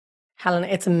lie. Helen,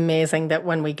 it's amazing that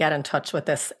when we get in touch with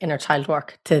this inner child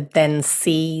work, to then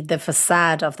see the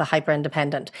facade of the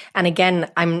hyper-independent. And again,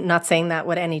 I'm not saying that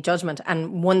with any judgment,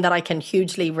 and one that I can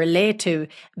hugely relate to,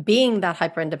 being that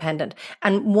hyper-independent,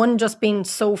 and one just being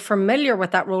so familiar with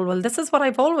that role. Well, this is what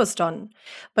I've always done.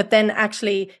 But then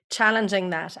actually challenging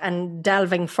that and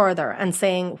delving further and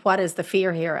saying, what is the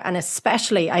fear here? And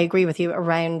especially, I agree with you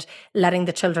around letting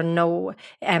the children know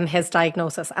his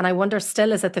diagnosis. And I wonder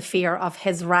still, is it the fear of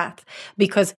his wrath?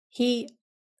 Because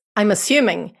I'm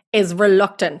assuming is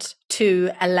reluctant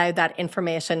to allow that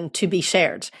information to be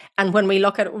shared. And when we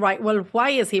look at, right, well, why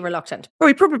is he reluctant? Well,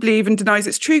 he probably even denies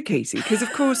it's true, Katie, because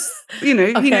of course, he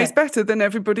knows better than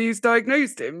everybody who's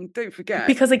diagnosed him. Don't forget.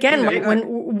 Because again, right,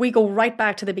 when we go right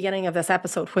back to the beginning of this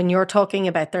episode, when you're talking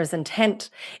about there's intent,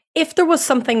 if there was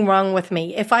something wrong with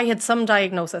me, if I had some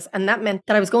diagnosis and that meant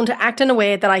that I was going to act in a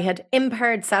way that I had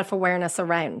impaired self-awareness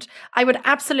around, I would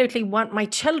absolutely want my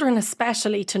children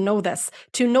especially to know this,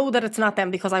 to know that it's not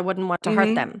them, because I wouldn't want to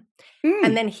hurt them.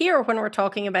 And then here, when we're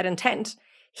talking about intent,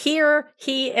 here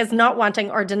he is not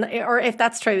wanting, or if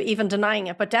that's true, even denying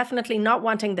it, but definitely not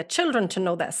wanting the children to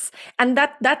know this. And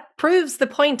that proves the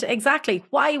point exactly.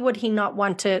 Why would he not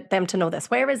want them to know this?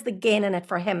 Where is the gain in it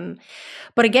for him?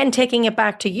 But again, taking it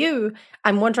back to you,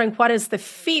 I'm wondering, what is the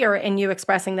fear in you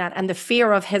expressing that, and the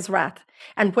fear of his wrath?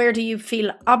 And where do you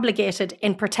feel obligated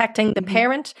in protecting the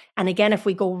parent? And again, if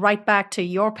we go right back to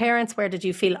your parents, where did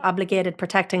you feel obligated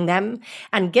protecting them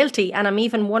and guilty? And I'm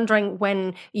even wondering,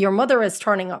 when your mother is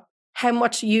turning up, how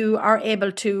much you are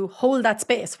able to hold that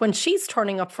space when she's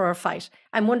turning up for a fight.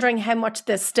 I'm wondering how much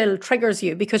this still triggers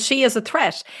you, because she is a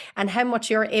threat, and how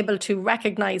much you're able to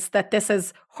recognize that this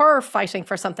is her fighting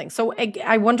for something. So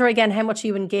I wonder again how much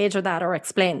you engage with that or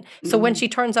explain. So when she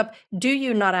turns up, do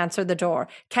you not answer the door?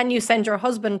 Can you send your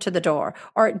husband to the door?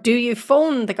 Or do you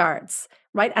phone the guards?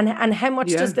 Right? And how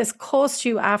much does this cost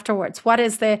you afterwards? What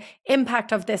is the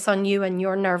impact of this on you and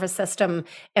your nervous system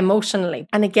emotionally?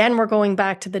 And again, we're going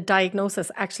back to the diagnosis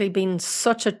actually being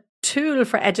such a tool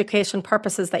for education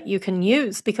purposes that you can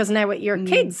use, because now with your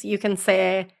kids, you can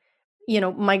say,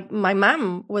 my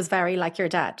mom was very like your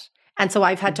dad. And so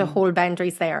I've had to hold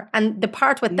boundaries there. And the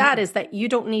part with that is that you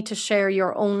don't need to share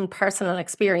your own personal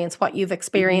experience, what you've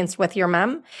experienced with your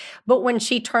mom. But when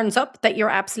she turns up, that you're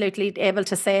absolutely able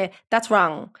to say, that's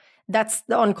wrong. That's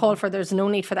uncalled for. There's no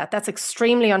need for that. That's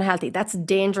extremely unhealthy. That's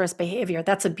dangerous behavior.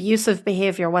 That's abusive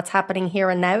behavior, what's happening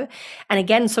here and now. And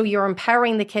again, so you're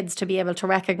empowering the kids to be able to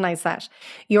recognize that.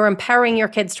 You're empowering your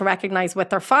kids to recognize with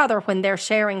their father, when they're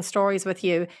sharing stories with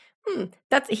you,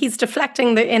 he's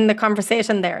deflecting in the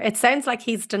conversation there. It sounds like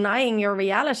he's denying your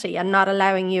reality and not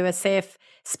allowing you a safe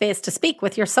space to speak.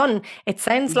 With your son, it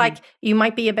sounds like you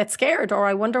might be a bit scared, or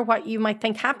I wonder what you might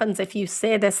think happens if you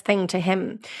say this thing to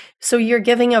him. So you're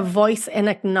giving a voice in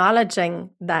acknowledging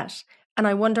that. And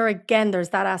I wonder again, there's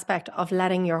that aspect of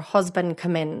letting your husband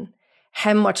come in,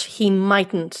 how much he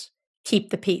mightn't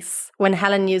keep the peace. When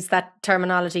Helen used that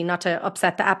terminology, not to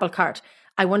upset the apple cart,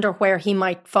 I wonder where he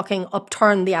might fucking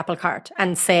upturn the apple cart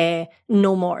and say,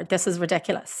 no more, this is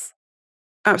ridiculous.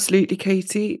 Absolutely,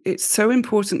 Katie. It's so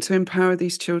important to empower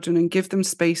these children and give them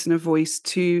space and a voice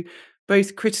to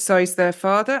both criticize their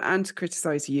father and to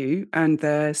criticize you and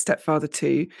their stepfather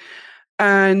too.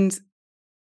 And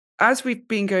as we've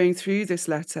been going through this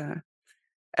letter,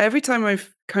 every time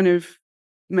I've kind of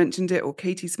mentioned it, or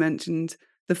Katie's mentioned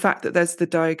the fact that there's the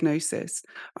diagnosis,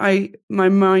 my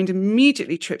mind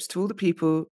immediately trips to all the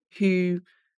people who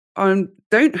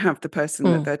don't have the person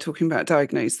that they're talking about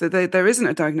diagnosed, that there isn't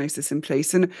a diagnosis in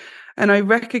place. And I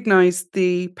recognize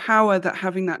the power that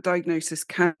having that diagnosis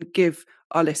can give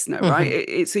our listener, right?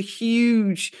 It's a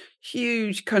huge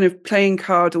kind of playing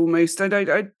card almost.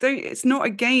 It's not a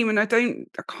game, and I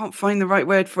can't find the right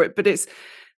word for it, but it's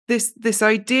this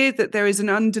idea that there is an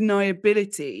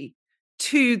undeniability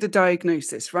to the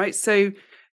diagnosis, right? So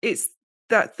it's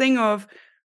that thing of,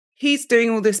 he's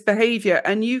doing all this behavior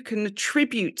and you can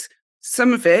attribute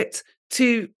some of it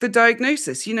to the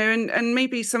diagnosis, and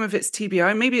maybe some of it's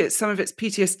TBI, maybe some of it's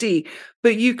PTSD,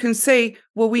 but you can say,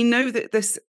 well, we know that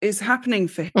this is happening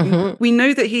for him. We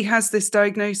know that he has this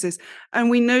diagnosis, and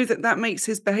we know that that makes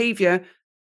his behavior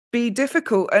be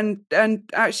difficult and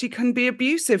actually can be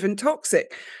abusive and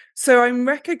toxic. So I'm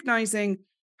recognizing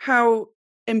how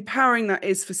empowering that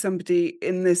is for somebody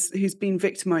in this who's been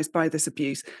victimized by this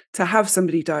abuse, to have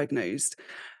somebody diagnosed.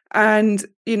 And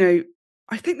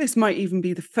I think this might even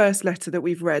be the first letter that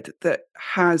we've read that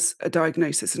has a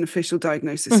diagnosis, an official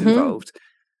diagnosis involved.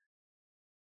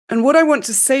 And what I want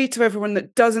to say to everyone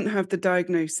that doesn't have the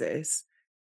diagnosis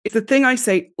is the thing I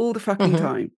say all the fucking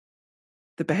time: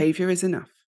 the behavior is enough.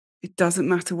 It doesn't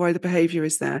matter why the behavior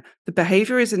is there. The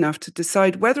behavior is enough to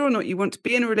decide whether or not you want to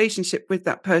be in a relationship with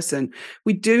that person.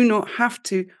 We do not have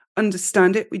to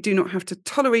understand it. We do not have to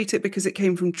tolerate it because it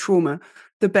came from trauma.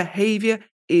 The behavior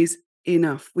is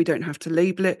enough. We don't have to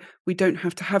label it. We don't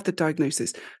have to have the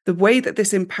diagnosis. The way that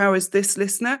this empowers this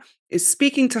listener is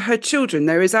speaking to her children.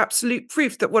 There is absolute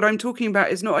proof that what I'm talking about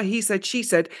is not a he said, she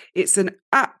said. It's an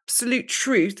absolute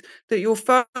truth that your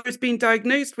father has been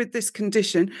diagnosed with this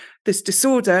condition, this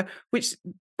disorder, which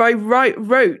by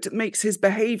rote makes his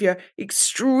behavior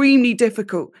extremely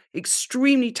difficult,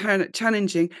 extremely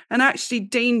challenging, and actually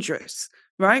dangerous,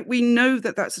 right? We know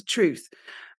that that's a truth.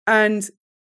 And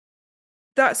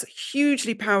that's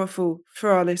hugely powerful for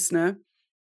our listener.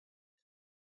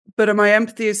 But my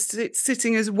empathy is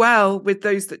sitting as well with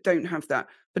those that don't have that.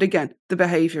 But again, the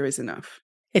behavior is enough.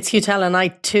 It's huge, Helen. I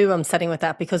too am sitting with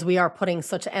that because we are putting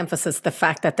such emphasis the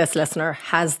fact that this listener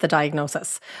has the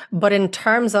diagnosis. But in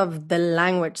terms of the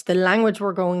language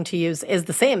we're going to use is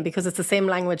the same because it's the same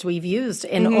language we've used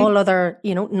in all other,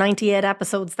 98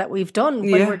 episodes that we've done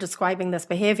when we're describing this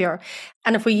behavior.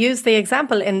 And if we use the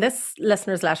example in this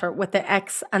listener's letter with the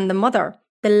ex and the mother,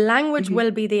 the language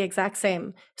will be the exact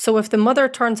same. So if the mother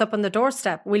turns up on the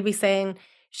doorstep, we'll be saying,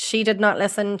 she did not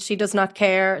listen. She does not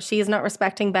care. She is not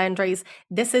respecting boundaries.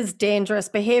 This is dangerous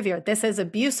behavior. This is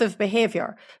abusive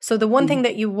behavior. So the one thing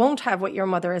that you won't have with your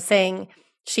mother is saying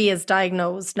she is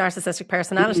diagnosed narcissistic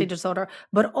personality disorder,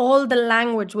 but all the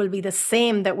language will be the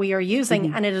same that we are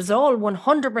using. And it is all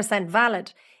 100%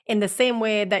 valid in the same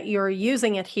way that you're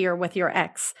using it here with your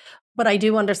ex. But I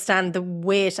do understand the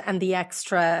weight and the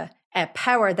extra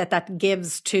power that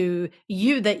gives to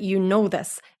you that you know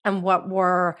this. And what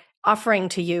we're offering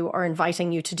to you or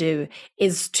inviting you to do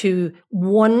is to,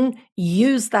 one,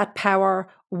 use that power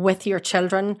with your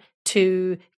children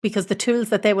because the tools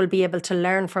that they will be able to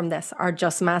learn from this are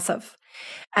just massive.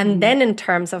 And then in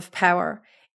terms of power,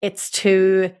 it's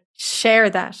to share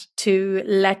that, to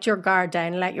let your guard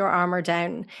down, let your armor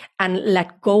down, and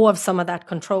let go of some of that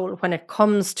control when it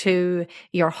comes to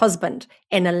your husband,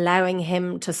 in allowing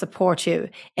him to support you,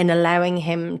 in allowing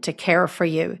him to care for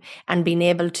you, and being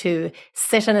able to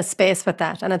sit in a space with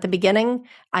that. And at the beginning,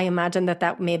 I imagine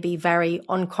that may be very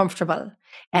uncomfortable,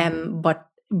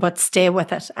 but stay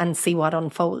with it and see what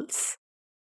unfolds.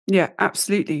 Yeah,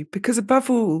 absolutely. Because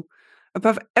above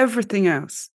everything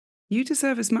else, you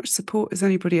deserve as much support as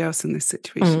anybody else in this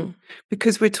situation,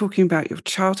 because we're talking about your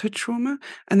childhood trauma,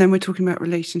 and then we're talking about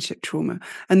relationship trauma,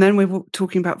 and then we're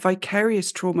talking about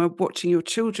vicarious trauma, watching your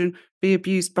children be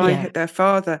abused by their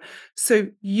father. So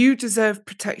you deserve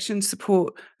protection,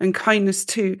 support, and kindness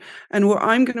too. And what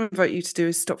I'm going to invite you to do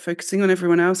is stop focusing on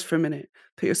everyone else for a minute.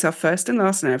 Put yourself first and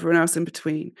last and everyone else in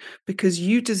between, because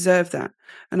you deserve that.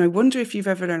 And I wonder if you've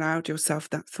ever allowed yourself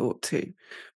that thought too,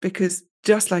 because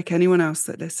just like anyone else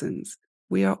that listens,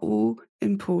 we are all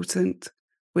important.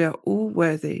 We are all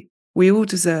worthy. We all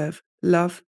deserve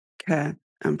love, care,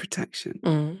 and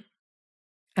protection.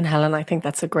 And Helen, I think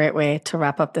that's a great way to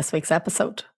wrap up this week's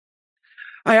episode.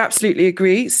 I absolutely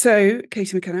agree. So,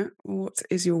 Katie McKenna, what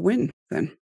is your win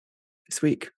then this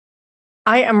week?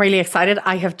 I am really excited.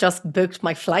 I have just booked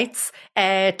my flights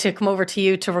to come over to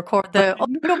you to record the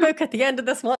audiobook at the end of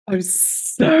this month. I'm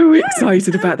so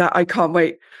excited about that. I can't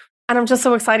wait. And I'm just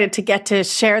so excited to get to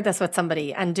share this with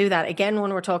somebody and do that. Again,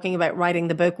 when we're talking about writing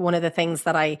the book, one of the things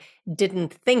that I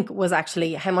didn't think was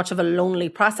actually how much of a lonely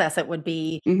process it would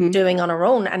be doing on our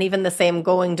own, and even the same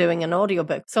doing an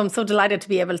audiobook. So I'm so delighted to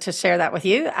be able to share that with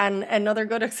you, and another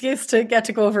good excuse to get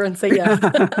to go over and say yes.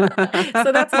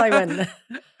 So that's my win.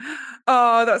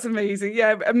 Oh, that's amazing.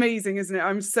 Yeah, amazing, isn't it?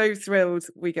 I'm so thrilled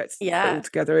we get to do it all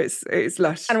together. It's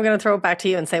lush. And I'm going to throw it back to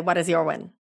you and say, what is your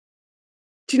win?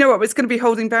 Do you know what? It's going to be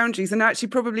holding boundaries, and actually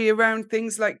probably around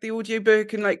things like the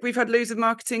audiobook, and like we've had loads of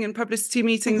marketing and publicity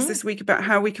meetings this week about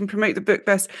how we can promote the book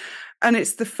best. And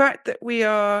it's the fact that we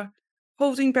are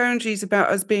holding boundaries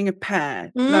about us being a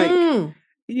pair. Like,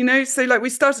 so like we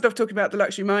started off talking about the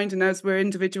luxury mind and as we're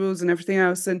individuals and everything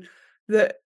else, and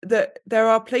that there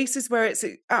are places where it's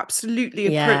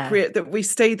absolutely appropriate that we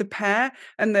stay the pair,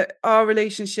 and that our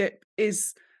relationship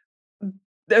is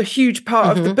a huge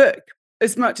part of the book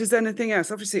as much as anything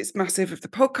else. Obviously it's massive of the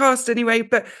podcast anyway,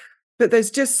 but there's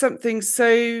just something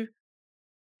so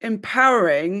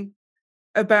empowering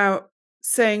about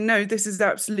saying, no, this is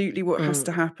absolutely what has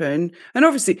to happen. And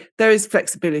obviously there is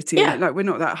flexibility in it. Like, we're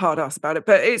not that hard ass about it,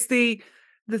 but it's the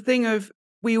thing of,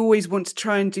 we always want to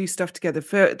try and do stuff together.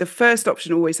 The first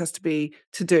option always has to be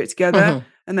to do it together.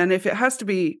 And then if it has to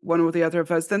be one or the other of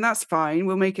us, then that's fine.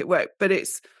 We'll make it work. But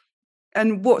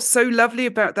and what's so lovely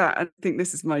about that, and I think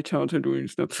this is my childhood wound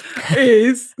stuff,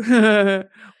 is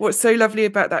what's so lovely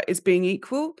about that is being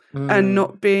equal and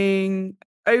not being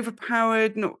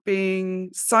overpowered, not being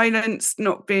silenced,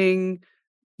 not being,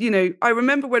 I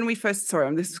remember when we first,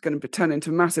 this is going to turn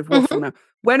into a massive waffle now.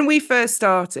 When we first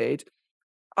started,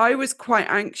 I was quite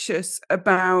anxious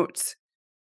about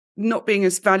not being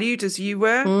as valued as you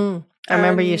were. I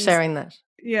remember you sharing that.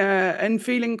 Yeah, and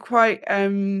feeling quite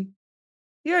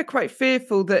quite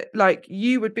fearful that like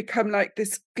you would become like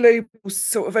this global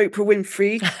sort of Oprah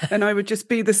Winfrey and I would just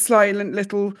be the silent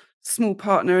little small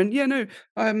partner. And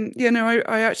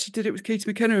I actually did it with Katie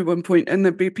McKenna at one point, and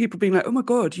there'd be people being like, oh my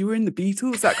God, you were in the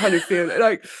Beatles, that kind of feel.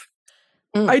 Like,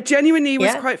 I genuinely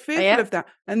was quite fearful of that.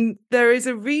 And there is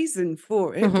a reason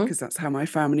for it, because that's how my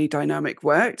family dynamic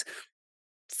worked.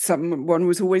 Someone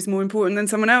was always more important than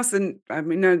someone else. And I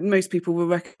mean, most people will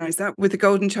recognize that with the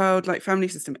golden child, like, family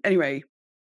system. Anyway,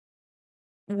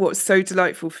 what's so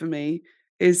delightful for me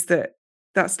is that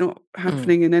that's not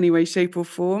happening in any way, shape or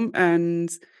form. And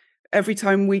every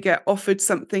time we get offered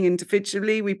something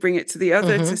individually, we bring it to the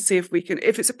other to see if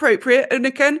it's appropriate. And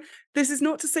again, this is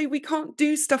not to say we can't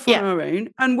do stuff on our own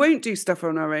and won't do stuff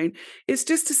on our own. It's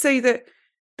just to say that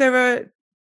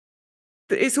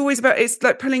it's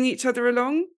like pulling each other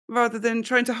along rather than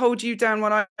trying to hold you down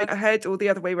when I'm ahead, or the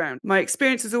other way around. My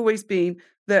experience has always been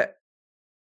that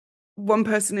one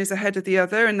person is ahead of the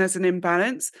other and there's an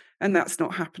imbalance, and that's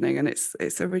not happening. And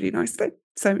it's a really nice thing.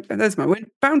 So there's my win.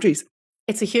 Boundaries.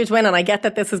 It's a huge win, and I get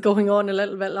that this is going on a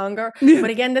little bit longer. Yeah.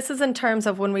 But again, this is in terms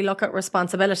of when we look at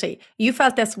responsibility. You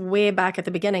felt this way back at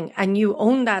the beginning, and you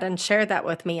owned that and shared that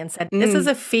with me and said, this is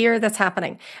a fear that's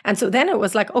happening. And so then it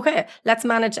was like, okay, let's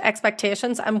manage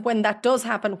expectations. And when that does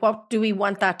happen, what do we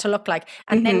want that to look like?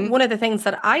 And then one of the things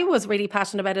that I was really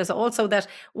passionate about is also that,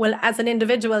 well, as an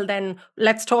individual, then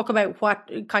let's talk about what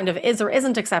kind of is or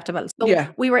isn't acceptable. So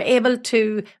we were able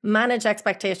to manage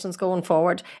expectations going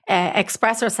forward,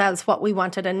 express ourselves what we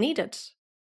wanted and needed.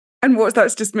 And what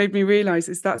that's just made me realize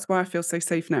is that's why I feel so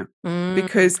safe now.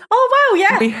 Because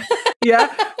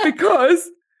because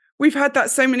we've had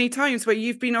that so many times where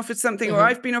you've been offered something or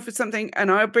I've been offered something, and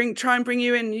I'll try and bring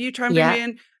you in, you try and bring me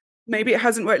in. Maybe it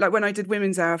hasn't worked, like when I did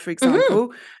Women's Hour, for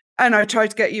example, and I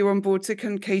tried to get you on board to,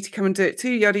 can Katie come and do it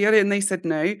too, yada yada, and they said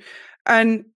no.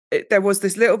 And there was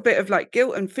this little bit of like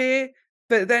guilt and fear,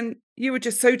 but then you were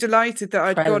just so delighted that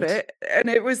I'd got it. And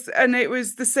it was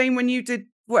the same when you did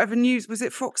whatever news, was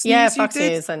it Fox News? Yeah, Fox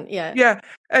News. And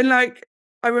and like,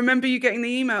 I remember you getting the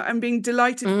email and being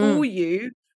delighted for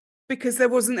you, because there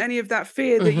wasn't any of that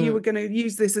fear that you were going to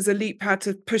use this as a leap pad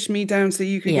to push me down so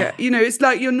you could get, it's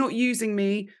like you're not using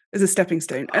me as a stepping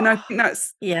stone. And I think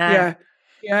that's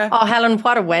Oh, Helen,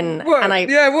 what a win. What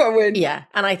a win. Yeah.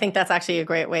 And I think that's actually a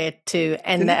great way to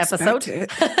end the episode.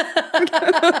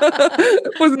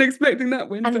 Wasn't expecting that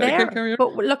win.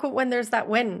 But look at when there's that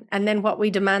win, and then what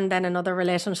we demand then in other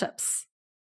relationships.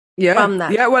 Yeah. From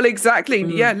that. Yeah, well, exactly.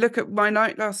 Yeah, look at my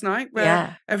night last night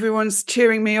where everyone's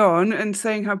cheering me on and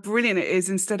saying how brilliant it is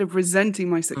instead of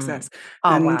resenting my success.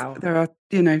 Wow. There are,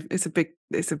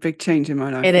 it's a big change in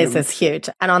my life. It is, it's huge.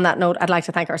 And on that note, I'd like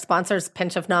to thank our sponsors,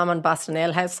 Pinch of Nom and Boston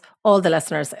Ale House, all the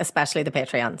listeners, especially the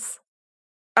Patreons.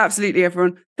 Absolutely,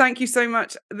 everyone. Thank you so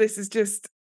much. This is just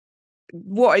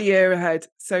what a year ahead.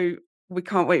 So we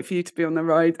can't wait for you to be on the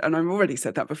ride. And I've already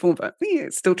said that before, but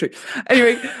it's still true.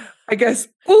 Anyway, I guess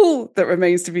all that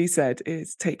remains to be said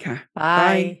is take care.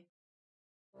 Bye.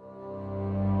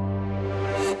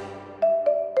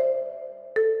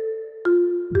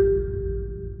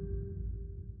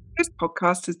 This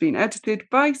podcast has been edited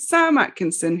by Sam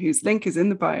Atkinson, whose link is in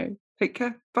the bio. Take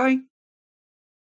care. Bye.